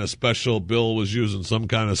some kind of special, Bill was using some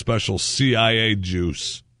kind of special CIA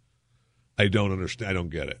juice. I don't understand. I don't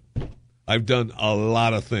get it. I've done a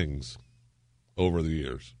lot of things over the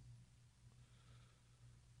years.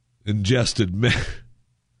 Ingested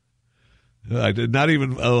I did not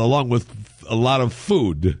even, along with a lot of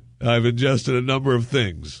food, I've ingested a number of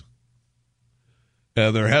things.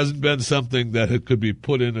 And there hasn't been something that could be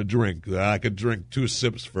put in a drink that I could drink 2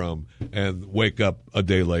 sips from and wake up a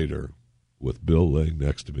day later with Bill laying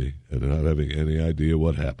next to me and not having any idea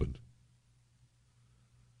what happened.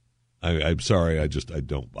 I'm sorry, I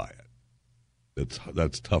don't buy it.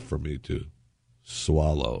 That's tough for me to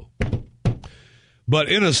swallow. But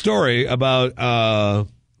in a story about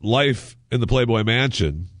life in the Playboy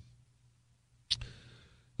Mansion,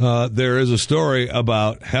 There is a story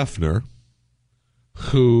about Hefner,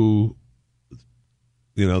 who,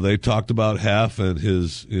 they talked about Hef and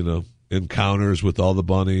his, encounters with all the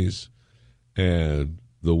bunnies, and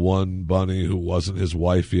the one bunny who wasn't his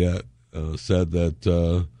wife yet said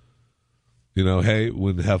that, hey,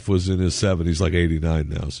 when Hef was in his 70s, like 89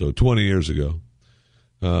 now, so 20 years ago,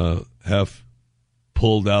 Hef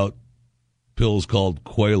pulled out pills called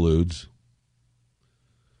Quaaludes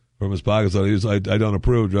from his pockets. I don't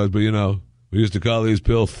approve drugs, but, we used to call these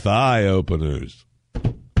pills thigh openers.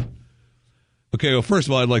 Okay, well, first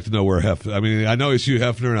of all, I'd like to know where I know it's Hugh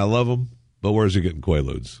Hefner, and I love him, but where's he getting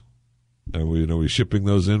Quaaludes? Are we shipping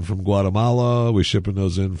those in from Guatemala? Are we shipping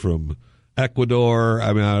those in from Ecuador?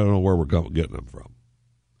 I don't know where we're getting them from.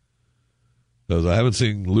 Because I haven't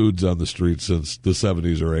seen ludes on the street since the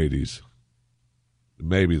 70s or 80s.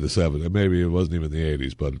 Maybe the 70s. Maybe it wasn't even the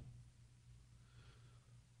 80s, but...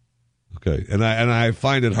 Okay, and I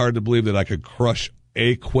find it hard to believe that I could crush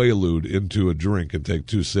a Quaalude into a drink and take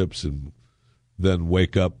 2 sips and then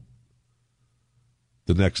wake up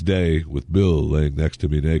the next day with Bill laying next to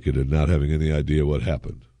me naked and not having any idea what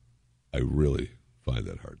happened. I really find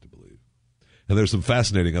that hard to believe. And there's some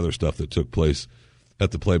fascinating other stuff that took place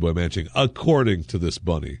at the Playboy Mansion, according to this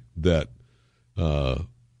bunny, that you'll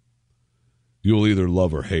either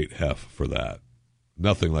love or hate Hef for that.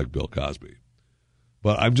 Nothing like Bill Cosby.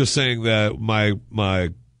 But I'm just saying that my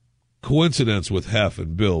coincidence with Hef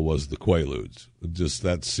and Bill was the Quaaludes.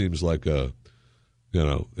 That seems like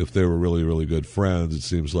if they were really, really good friends, it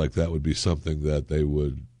seems like that would be something that they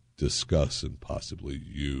would discuss and possibly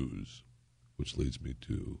use, which leads me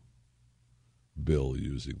to Bill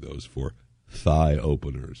using those for thigh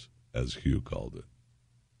openers, as Hugh called it.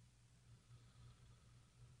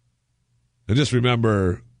 And just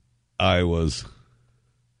remember, I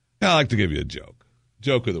like to give you a joke.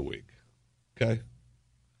 Joke of the week. Okay?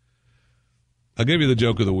 I'll give you the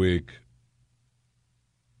joke of the week.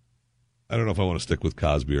 I don't know if I want to stick with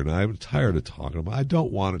Cosby or not. I'm tired of talking about it. I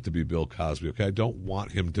don't want it to be Bill Cosby, okay? I don't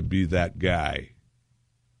want him to be that guy.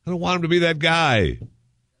 I don't want him to be that guy.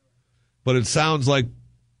 But it sounds like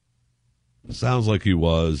he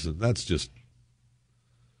was, and that's just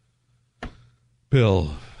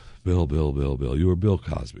Bill. You were Bill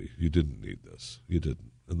Cosby. You didn't need this. You didn't.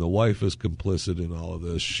 And the wife is complicit in all of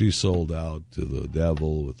this. She sold out to the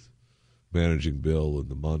devil with managing Bill and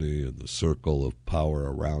the money and the circle of power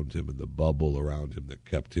around him and the bubble around him that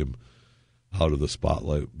kept him out of the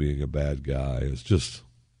spotlight being a bad guy. It was just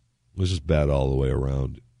bad all the way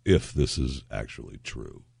around, if this is actually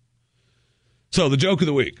true. So the joke of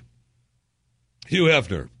the week. Hugh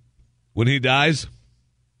Hefner, when he dies,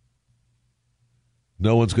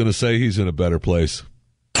 no one's going to say he's in a better place.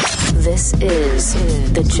 This is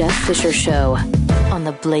the Jeff Fisher Show on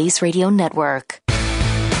the Blaze Radio Network.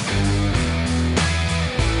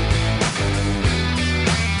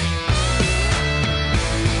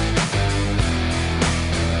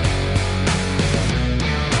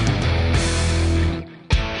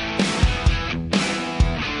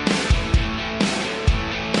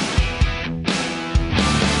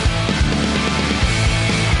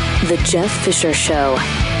 The Jeff Fisher Show.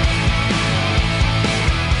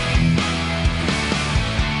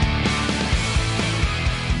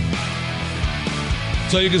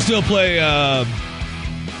 So you can still play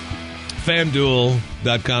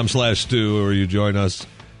FanDuel.com/Stu, or you join us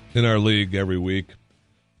in our league every week.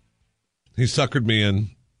 He suckered me in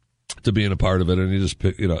to being a part of it, and he just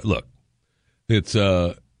picked, look, it's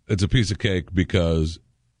a piece of cake because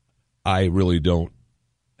I really don't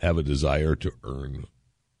have a desire to earn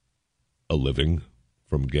a living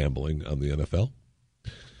from gambling on the NFL.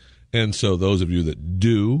 And so those of you that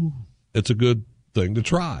do, it's a good thing to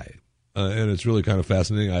try. And it's really kind of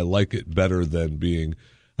fascinating. I like it better than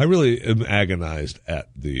I really am agonized at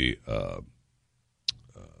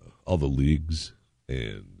all the leagues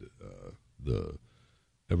and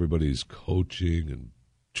everybody's coaching and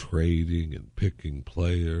trading and picking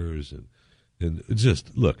players and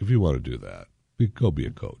just look, if you want to do that, go be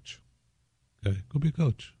a coach. Okay, go be a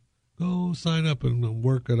coach. Go sign up and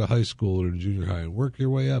work at a high school or a junior high and work your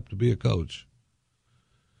way up to be a coach.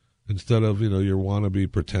 Instead of, your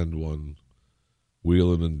wannabe pretend one,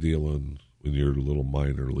 wheeling and dealing in your little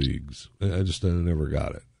minor leagues. I never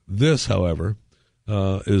got it. This, however,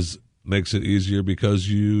 makes it easier because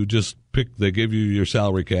you just they give you your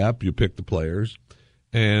salary cap, you pick the players,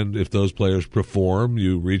 and if those players perform,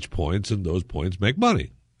 you reach points, and those points make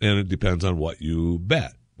money. And it depends on what you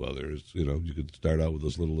bet. Well, you could start out with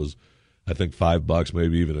as little as, I think, $5,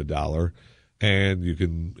 maybe even $1, and you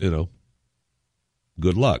can,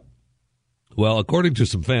 good luck. Well, according to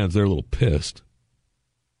some fans, they're a little pissed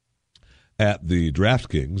at the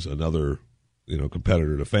DraftKings, another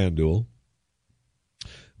competitor to FanDuel,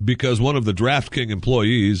 because one of the DraftKings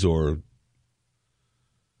employees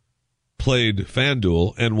played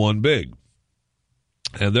FanDuel and won big.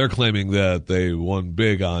 And they're claiming that they won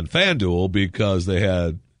big on FanDuel because they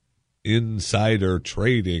had insider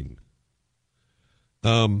trading.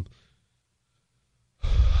 I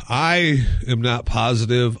am not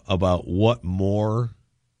positive about what more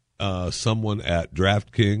someone at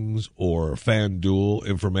DraftKings or FanDuel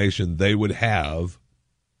information they would have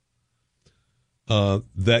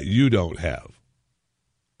that you don't have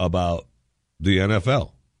about the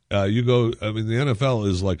NFL. The NFL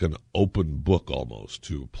is like an open book almost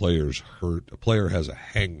to players hurt. A player has a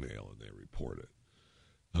hangnail and they report it.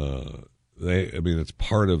 It's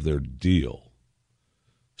part of their deal.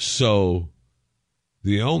 So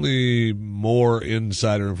the only more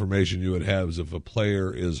insider information you would have is if a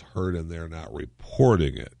player is hurt and they're not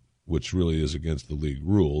reporting it, which really is against the league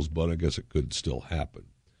rules, but I guess it could still happen.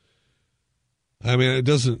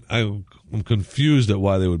 I'm confused at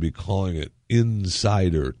why they would be calling it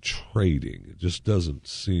insider trading. It just doesn't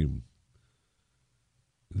seem.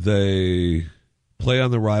 They play on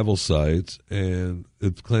the rival sites, and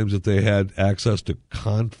it claims that they had access to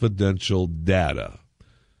confidential data.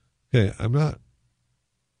 Okay,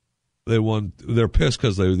 they're pissed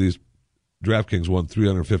because these DraftKings won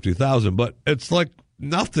 $350,000, but it's like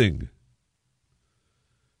nothing.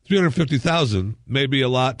 $350,000 may be a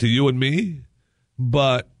lot to you and me,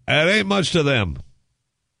 but it ain't much to them.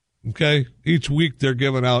 Okay? Each week they're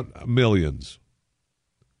giving out millions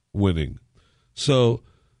winning. So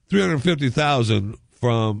 $350,000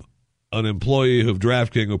 from an employee of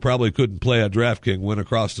DraftKings who probably couldn't play at DraftKings went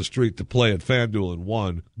across the street to play at FanDuel and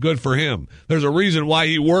won. Good for him. There's a reason why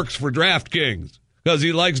he works for DraftKings, because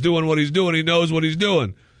he likes doing what he's doing. He knows what he's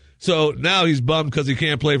doing. So now he's bummed because he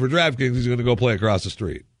can't play for DraftKings. He's going to go play across the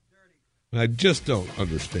street. I just don't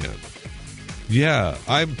understand. Yeah,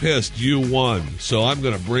 I'm pissed you won, so I'm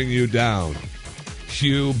going to bring you down.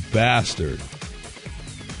 You bastard.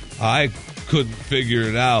 I couldn't figure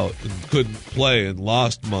it out and couldn't play and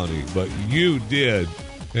lost money, but you did.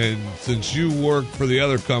 And since you worked for the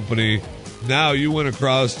other company, now you went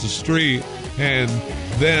across the street and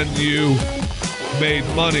then you made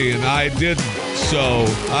money and I didn't. So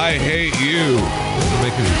I hate you. Doesn't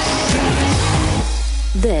make any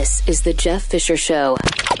sense. This is the Jeff Fisher Show.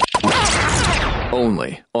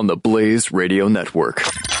 Only on the Blaze Radio Network.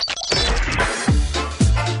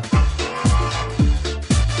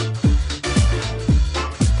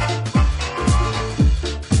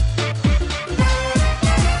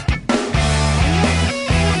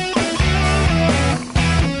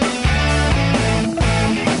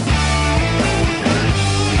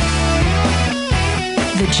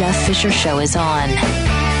 The Jeff Fisher Show is on.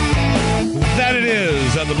 That it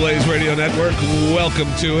is on the Blaze Radio Network.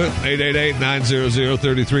 Welcome to it.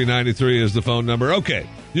 888-900-3393 is the phone number. Okay,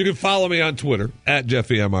 you can follow me on Twitter at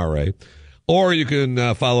JeffyMRA, or you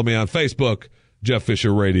can follow me on Facebook, Jeff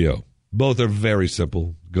Fisher Radio. Both are very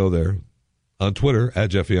simple. Go there. On Twitter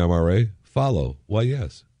at JeffyMRA. Follow. Why,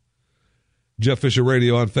 yes. Jeff Fisher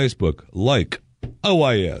Radio on Facebook. Like. Oh,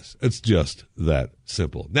 why, yes. It's just that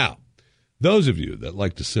simple. Now, those of you that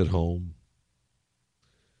like to sit home,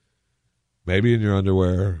 maybe in your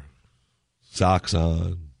underwear, socks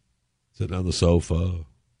on, sitting on the sofa,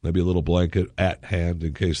 maybe a little blanket at hand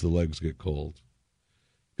in case the legs get cold.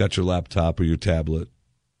 Got your laptop or your tablet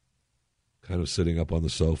kind of sitting up on the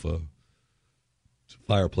sofa.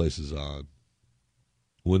 Fireplace is on.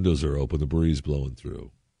 Windows are open, the breeze blowing through.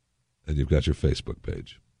 And you've got your Facebook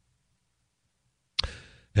page.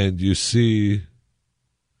 And you see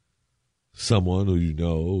someone who you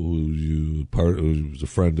know, who's a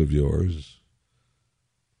friend of yours,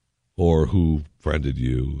 or who friended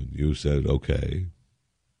you, and you said, okay,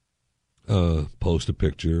 post a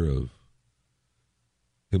picture of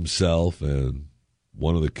himself and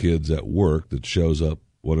one of the kids at work that shows up,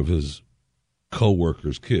 one of his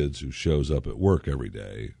co-workers' kids who shows up at work every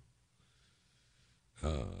day.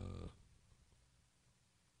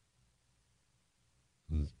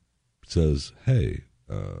 Says, hey,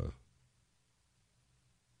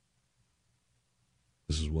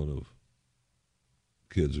 this is one of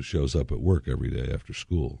kids who shows up at work every day after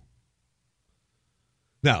school.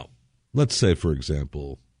 Now, let's say, for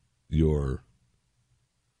example, you're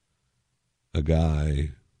a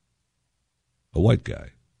white guy,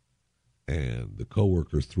 and the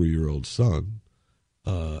coworker's 3-year-old son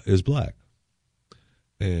is black.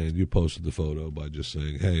 And you posted the photo by just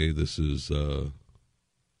saying, hey, this is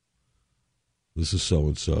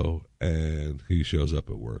so-and-so, and he shows up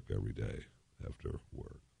at work every day after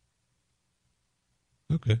work.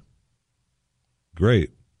 Okay.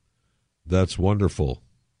 Great. That's wonderful.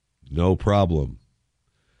 No problem.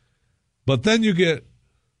 But then you get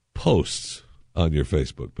posts on your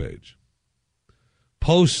Facebook page.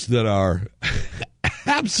 Posts that are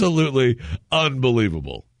absolutely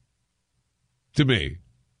unbelievable to me.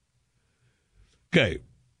 Okay.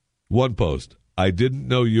 One post. I didn't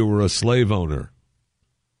know you were a slave owner.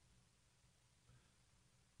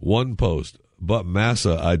 One post. But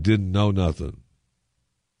massa, I didn't know nothing.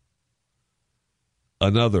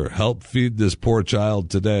 Another. Help feed this poor child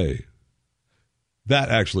today. That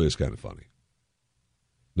actually is kind of funny.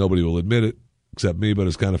 Nobody will admit it except me, but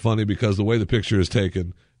it's kind of funny because the way the picture is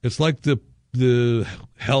taken, it's like the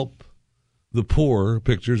help the poor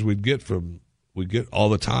pictures we get all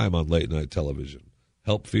the time on late night television.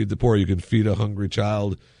 Help feed the poor. You can feed a hungry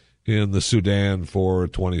child in the Sudan for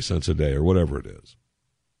 20 cents a day or whatever it is.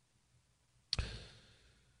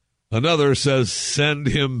 Another says, send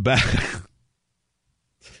him back.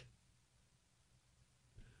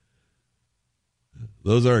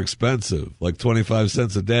 Those are expensive, like 25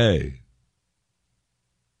 cents a day.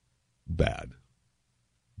 Bad.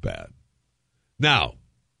 Now,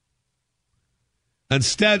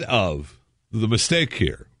 instead of the mistake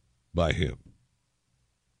here by him,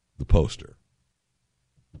 the poster,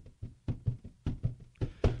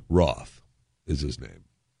 Roth is his name.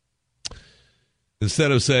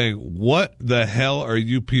 Instead of saying, what the hell are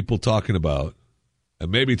you people talking about,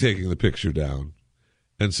 and maybe taking the picture down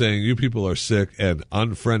and saying you people are sick and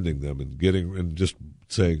unfriending them and just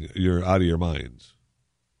saying you're out of your minds.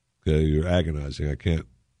 Okay, you're agonizing.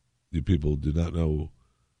 You people do not know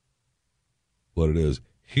what it is.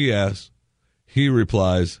 He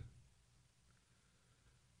replies,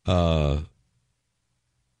 the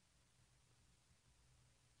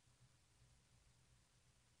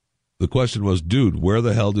question was, dude, where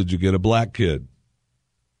the hell did you get a black kid?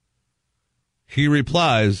 He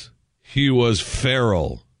replies, he was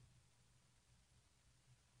feral.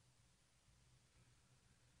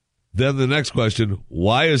 Then the next question,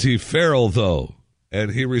 why is he feral, though?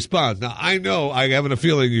 And he responds. Now, I have a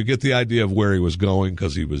feeling you get the idea of where he was going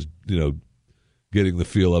because he was, getting the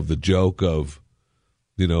feel of the joke of,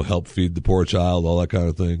 help feed the poor child, all that kind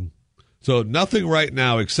of thing. So nothing right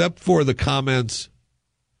now except for the comments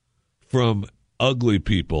from ugly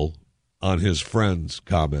people on his friends'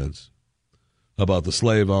 comments about the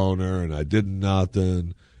slave owner and I did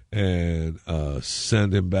nothing and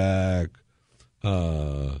send him back.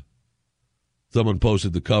 Someone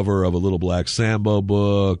posted the cover of a Little Black Sambo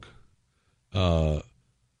book. But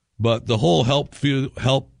the whole help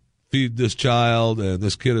feed this child and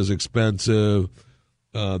this kid is expensive,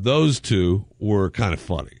 those two were kind of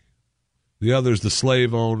funny. The others, the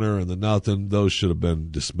slave owner and the nothing, those should have been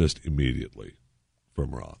dismissed immediately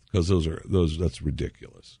from Roth because that's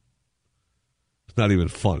ridiculous. It's not even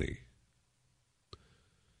funny.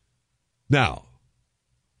 Now,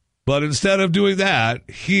 but instead of doing that,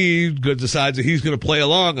 he decides that he's going to play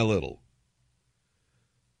along a little.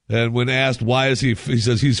 And when asked why is he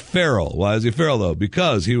says he's feral. Why is he feral, though?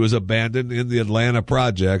 Because he was abandoned in the Atlanta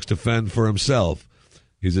projects to fend for himself.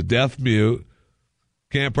 He's a deaf mute,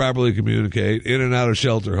 can't properly communicate, in and out of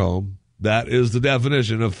shelter home. That is the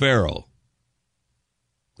definition of feral.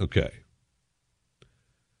 Okay.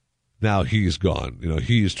 Now he's gone.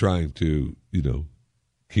 He's trying to,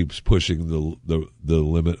 keeps pushing the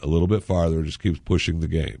limit a little bit farther, just keeps pushing the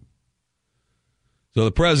game. So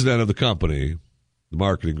the president of the company, the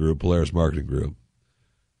marketing group, Polaris Marketing Group,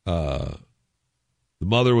 the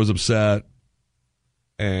mother was upset,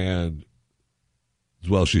 and as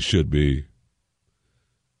well she should be,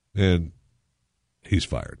 and he's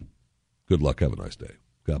fired. Good luck. Have a nice day.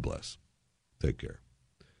 God bless. Take care.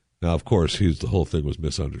 Now, of course, the whole thing was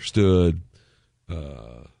misunderstood.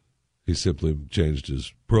 He simply changed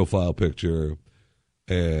his profile picture,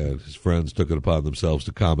 and his friends took it upon themselves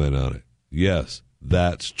to comment on it. Yes,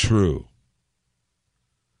 that's true.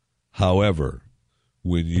 However,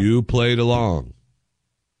 when you played along,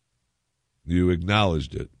 you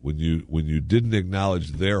acknowledged it. When you didn't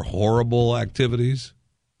acknowledge their horrible activities,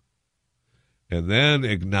 and then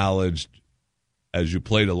acknowledged as you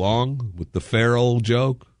played along with the feral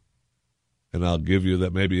joke, and I'll give you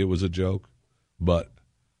that maybe it was a joke, but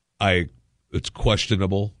it's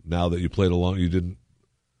questionable now that you played along. You didn't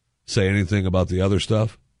say anything about the other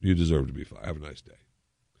stuff. You deserve to be fired. Have a nice day.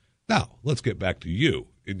 Now, let's get back to you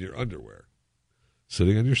in your underwear,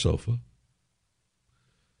 sitting on your sofa,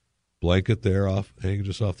 blanket there hanging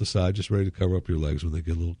just off the side, just ready to cover up your legs when they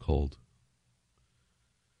get a little cold.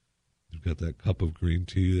 You've got that cup of green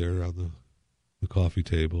tea there on the coffee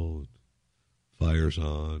table, and fire's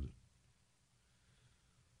on.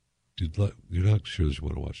 you're not sure that you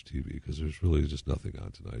want to watch TV because there's really just nothing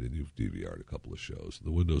on tonight, and you've DVR'd a couple of shows, and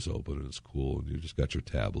the window's open, and it's cool, and you just got your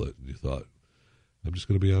tablet, and you thought, I'm just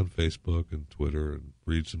going to be on Facebook and Twitter and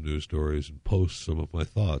read some news stories and post some of my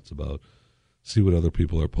thoughts about, see what other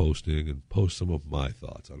people are posting, and post some of my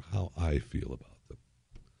thoughts on how I feel about them.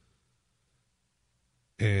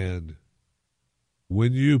 And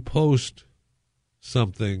when you post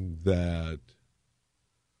something that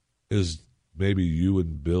is maybe you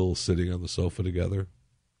and Bill sitting on the sofa together,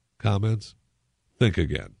 comments, think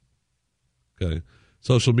again. Okay?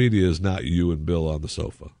 Social media is not you and Bill on the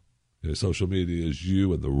sofa. Okay? Social media is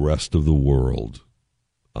you and the rest of the world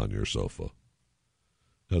on your sofa.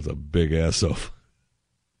 That's a big-ass sofa.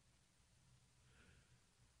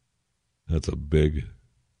 That's a big,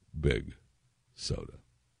 big soda.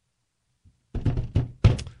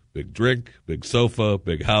 Big drink, big sofa,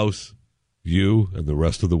 big house, you and the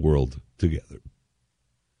rest of the world together.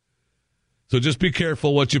 So just be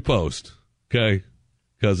careful what you post, okay?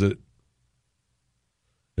 Because it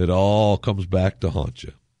all comes back to haunt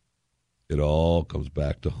you. It all comes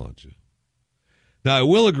back to haunt you. Now, I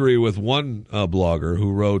will agree with one blogger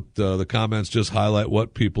who wrote the comments just highlight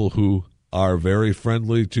what people who are very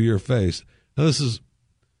friendly to your face. Now, this is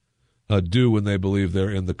do when they believe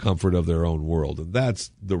they're in the comfort of their own world. And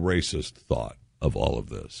that's the racist thought of all of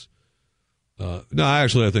this. No,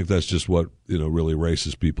 actually, I think that's just what really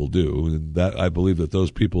racist people do. And that I believe that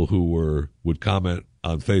those people who would comment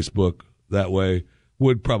on Facebook that way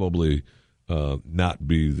would probably not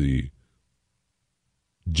be the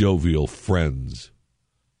jovial friends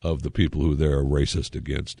of the people who they're racist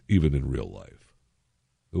against, even in real life.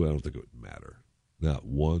 I don't think it would matter. Not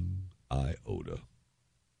one iota.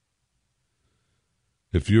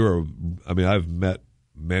 I've met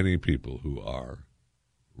many people who are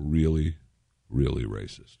really, really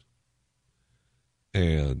racist.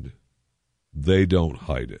 And they don't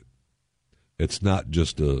hide it. It's not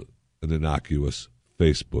just an innocuous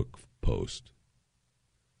Facebook post.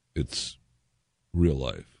 It's real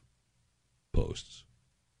life posts.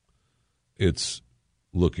 It's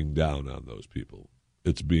looking down on those people.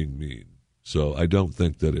 It's being mean. So I don't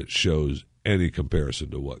think that it shows any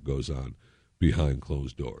comparison to what goes on behind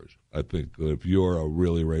closed doors. I think that if you're a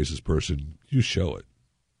really racist person, you show it.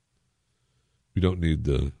 You don't need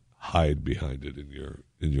to hide behind it in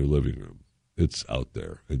your living room. It's out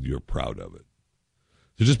there, and you're proud of it.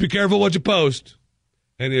 So just be careful what you post.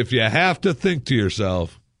 And if you have to think to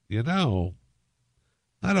yourself, I don't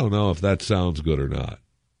know if that sounds good or not.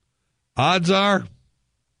 Odds are,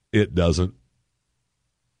 it doesn't.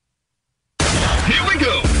 Here we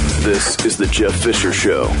go. This is the Jeff Fisher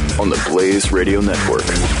Show on the Blaze Radio Network.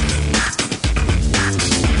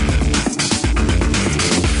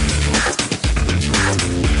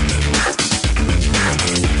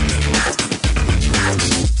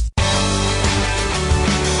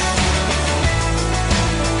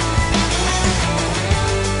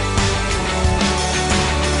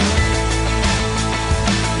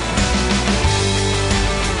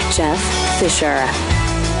 Jeff Fisher.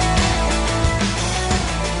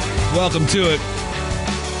 Welcome to it.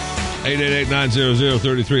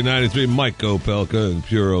 888-900-3393. Mike Opelka and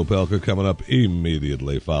Pure Opelka coming up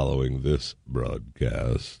immediately following this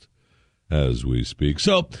broadcast as we speak.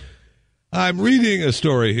 So I'm reading a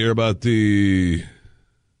story here about the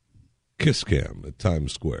kiss cam at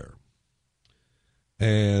Times Square.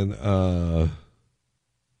 And,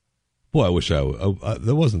 boy, I wish I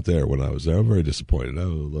wasn't there when I was there. I'm very disappointed. I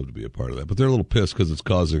would love to be a part of that. But they're a little pissed because it's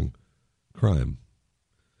causing crime.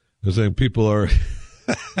 They're saying people are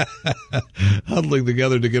huddling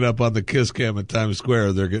together to get up on the kiss cam at Times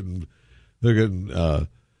Square. They're getting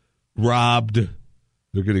robbed.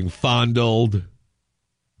 They're getting fondled.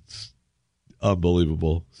 It's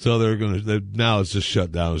unbelievable. So now it's just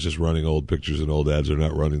shut down. It's just running old pictures and old ads. They're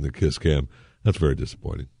not running the kiss cam. That's very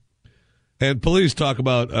disappointing. And police talk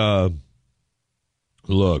about,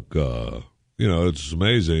 it's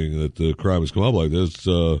amazing that the crime has come up like this.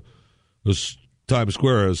 This Times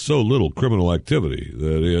Square has so little criminal activity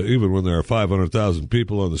that even when there are 500,000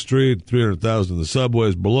 people on the street, 300,000 in the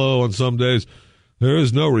subways below on some days, there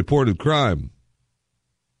is no reported crime.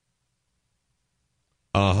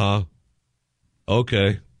 Okay.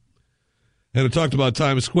 And it talked about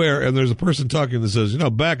Times Square, and there's a person talking that says,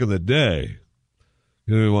 back in the day,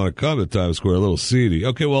 you didn't want to come to Times Square, a little seedy.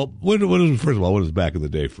 Okay, well, first of all, when was back in the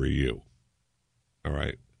day for you? All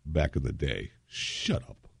right, back in the day. Shut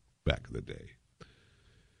up. Back in the day.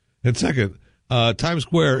 And second, Times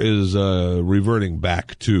Square is reverting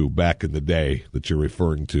back in the day that you're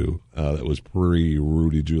referring to. That was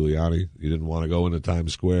pre-Rudy Giuliani. You didn't want to go into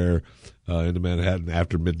Times Square, into Manhattan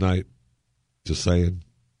after midnight. Just saying.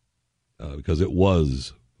 Because it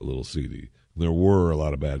was a little seedy. There were a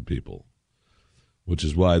lot of bad people, which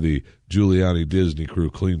is why the Giuliani Disney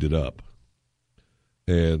crew cleaned it up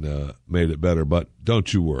and made it better. But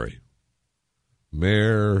don't you worry.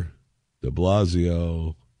 Mayor de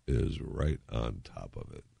Blasio is right on top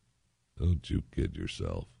of it. Don't you kid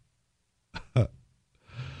yourself.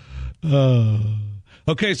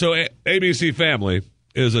 Okay, so ABC Family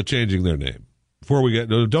is changing their name. Before we get,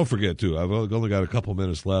 don't forget too. I've only got a couple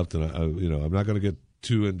minutes left, and I'm not going to get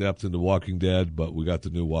too in depth into Walking Dead, but we got the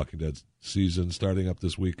new Walking Dead season starting up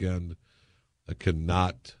this weekend. I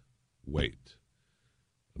cannot wait.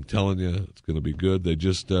 I'm telling you, it's going to be good. They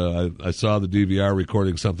just, I saw the DVR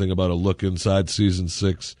recording something about a look inside season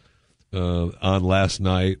 6 on last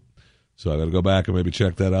night, so I got to go back and maybe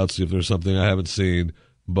check that out, see if there's something I haven't seen.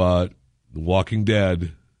 But The Walking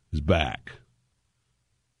Dead is back.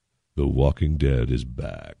 The Walking Dead is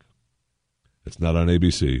back. It's not on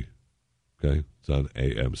ABC, okay? It's on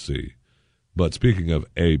AMC. But speaking of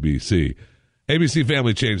ABC, ABC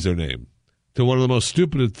Family changed their name to one of the most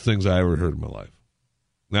stupid things I ever heard in my life.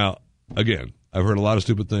 Now, again, I've heard a lot of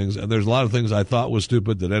stupid things, and there's a lot of things I thought was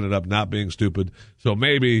stupid that ended up not being stupid, so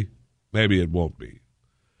maybe it won't be.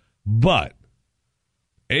 But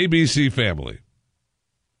ABC Family,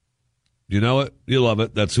 you know it, you love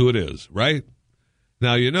it, that's who it is, right?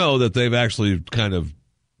 Now, you know that they've actually kind of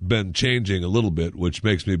been changing a little bit, which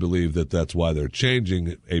makes me believe that that's why they're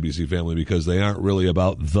changing ABC Family, because they aren't really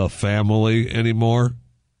about the family anymore.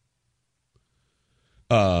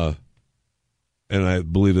 And I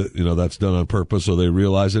believe that, that's done on purpose, so they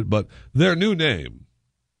realize it. But their new name,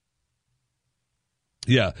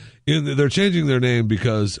 they're changing their name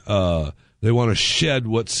because they want to shed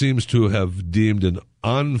what seems to have deemed an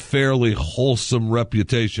unfairly wholesome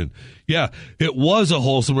reputation. Yeah, it was a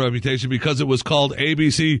wholesome reputation because it was called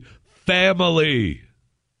ABC Family.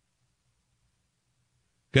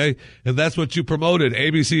 Okay? And that's what you promoted,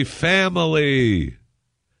 ABC Family.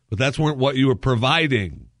 But that's what you were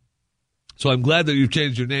providing. So I'm glad that you've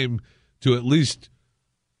changed your name to at least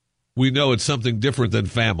we know it's something different than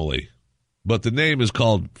family. But the name is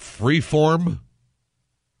called Freeform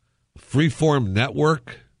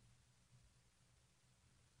Network.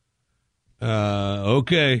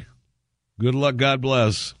 Okay. Good luck. God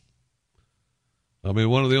bless. I mean,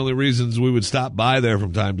 one of the only reasons we would stop by there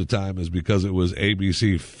from time to time is because it was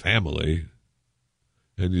ABC Family.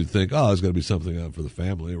 And you'd think, oh, there's got to be something on for the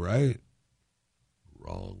family, right?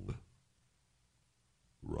 Wrong.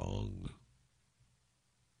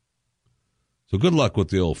 So good luck with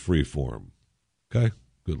the old Freeform. Okay?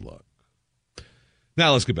 Good luck.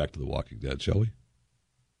 Now let's get back to The Walking Dead, shall we?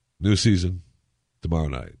 New season tomorrow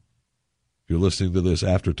night. If you're listening to this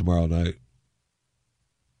after tomorrow night,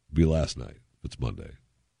 it'll be last night. If it's Monday,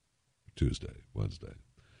 Tuesday, Wednesday.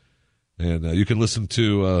 And you can listen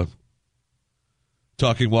to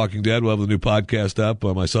Talking Walking Dead. We'll have the new podcast up.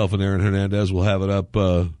 Myself and Aaron Hernandez will have it up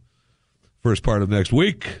first part of next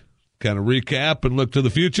week. Kind of recap and look to the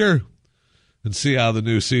future and see how the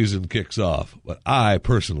new season kicks off. But I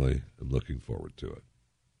personally am looking forward to it.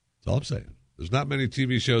 That's all I'm saying. There's not many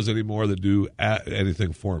TV shows anymore that do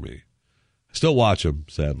anything for me. I still watch them,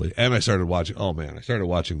 sadly. And I started watching the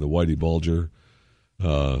Whitey Bulger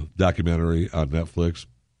documentary on Netflix.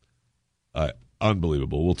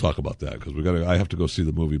 Unbelievable. We'll talk about that because I have to go see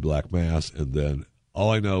the movie Black Mass, and then all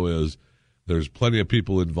I know is there's plenty of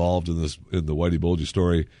people involved in the Whitey Bulger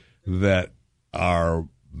story that are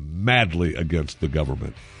madly against the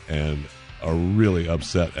government and are really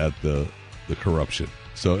upset at the corruption.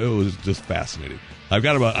 So it was just fascinating. I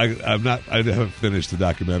haven't finished the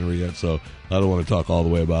documentary yet, so I don't want to talk all the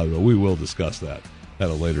way about it, but we will discuss that at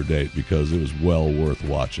a later date because it was well worth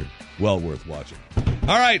watching. Well worth watching.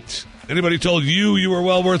 All right. Anybody told you were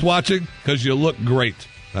well worth watching? Because you look great.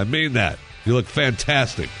 I mean that. You look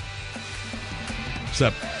fantastic.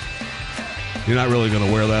 Except you're not really going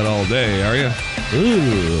to wear that all day, are you?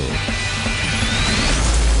 Ooh.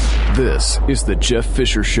 This is the Jeff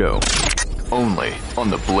Fisher Show, only on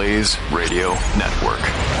the Blaze Radio Network.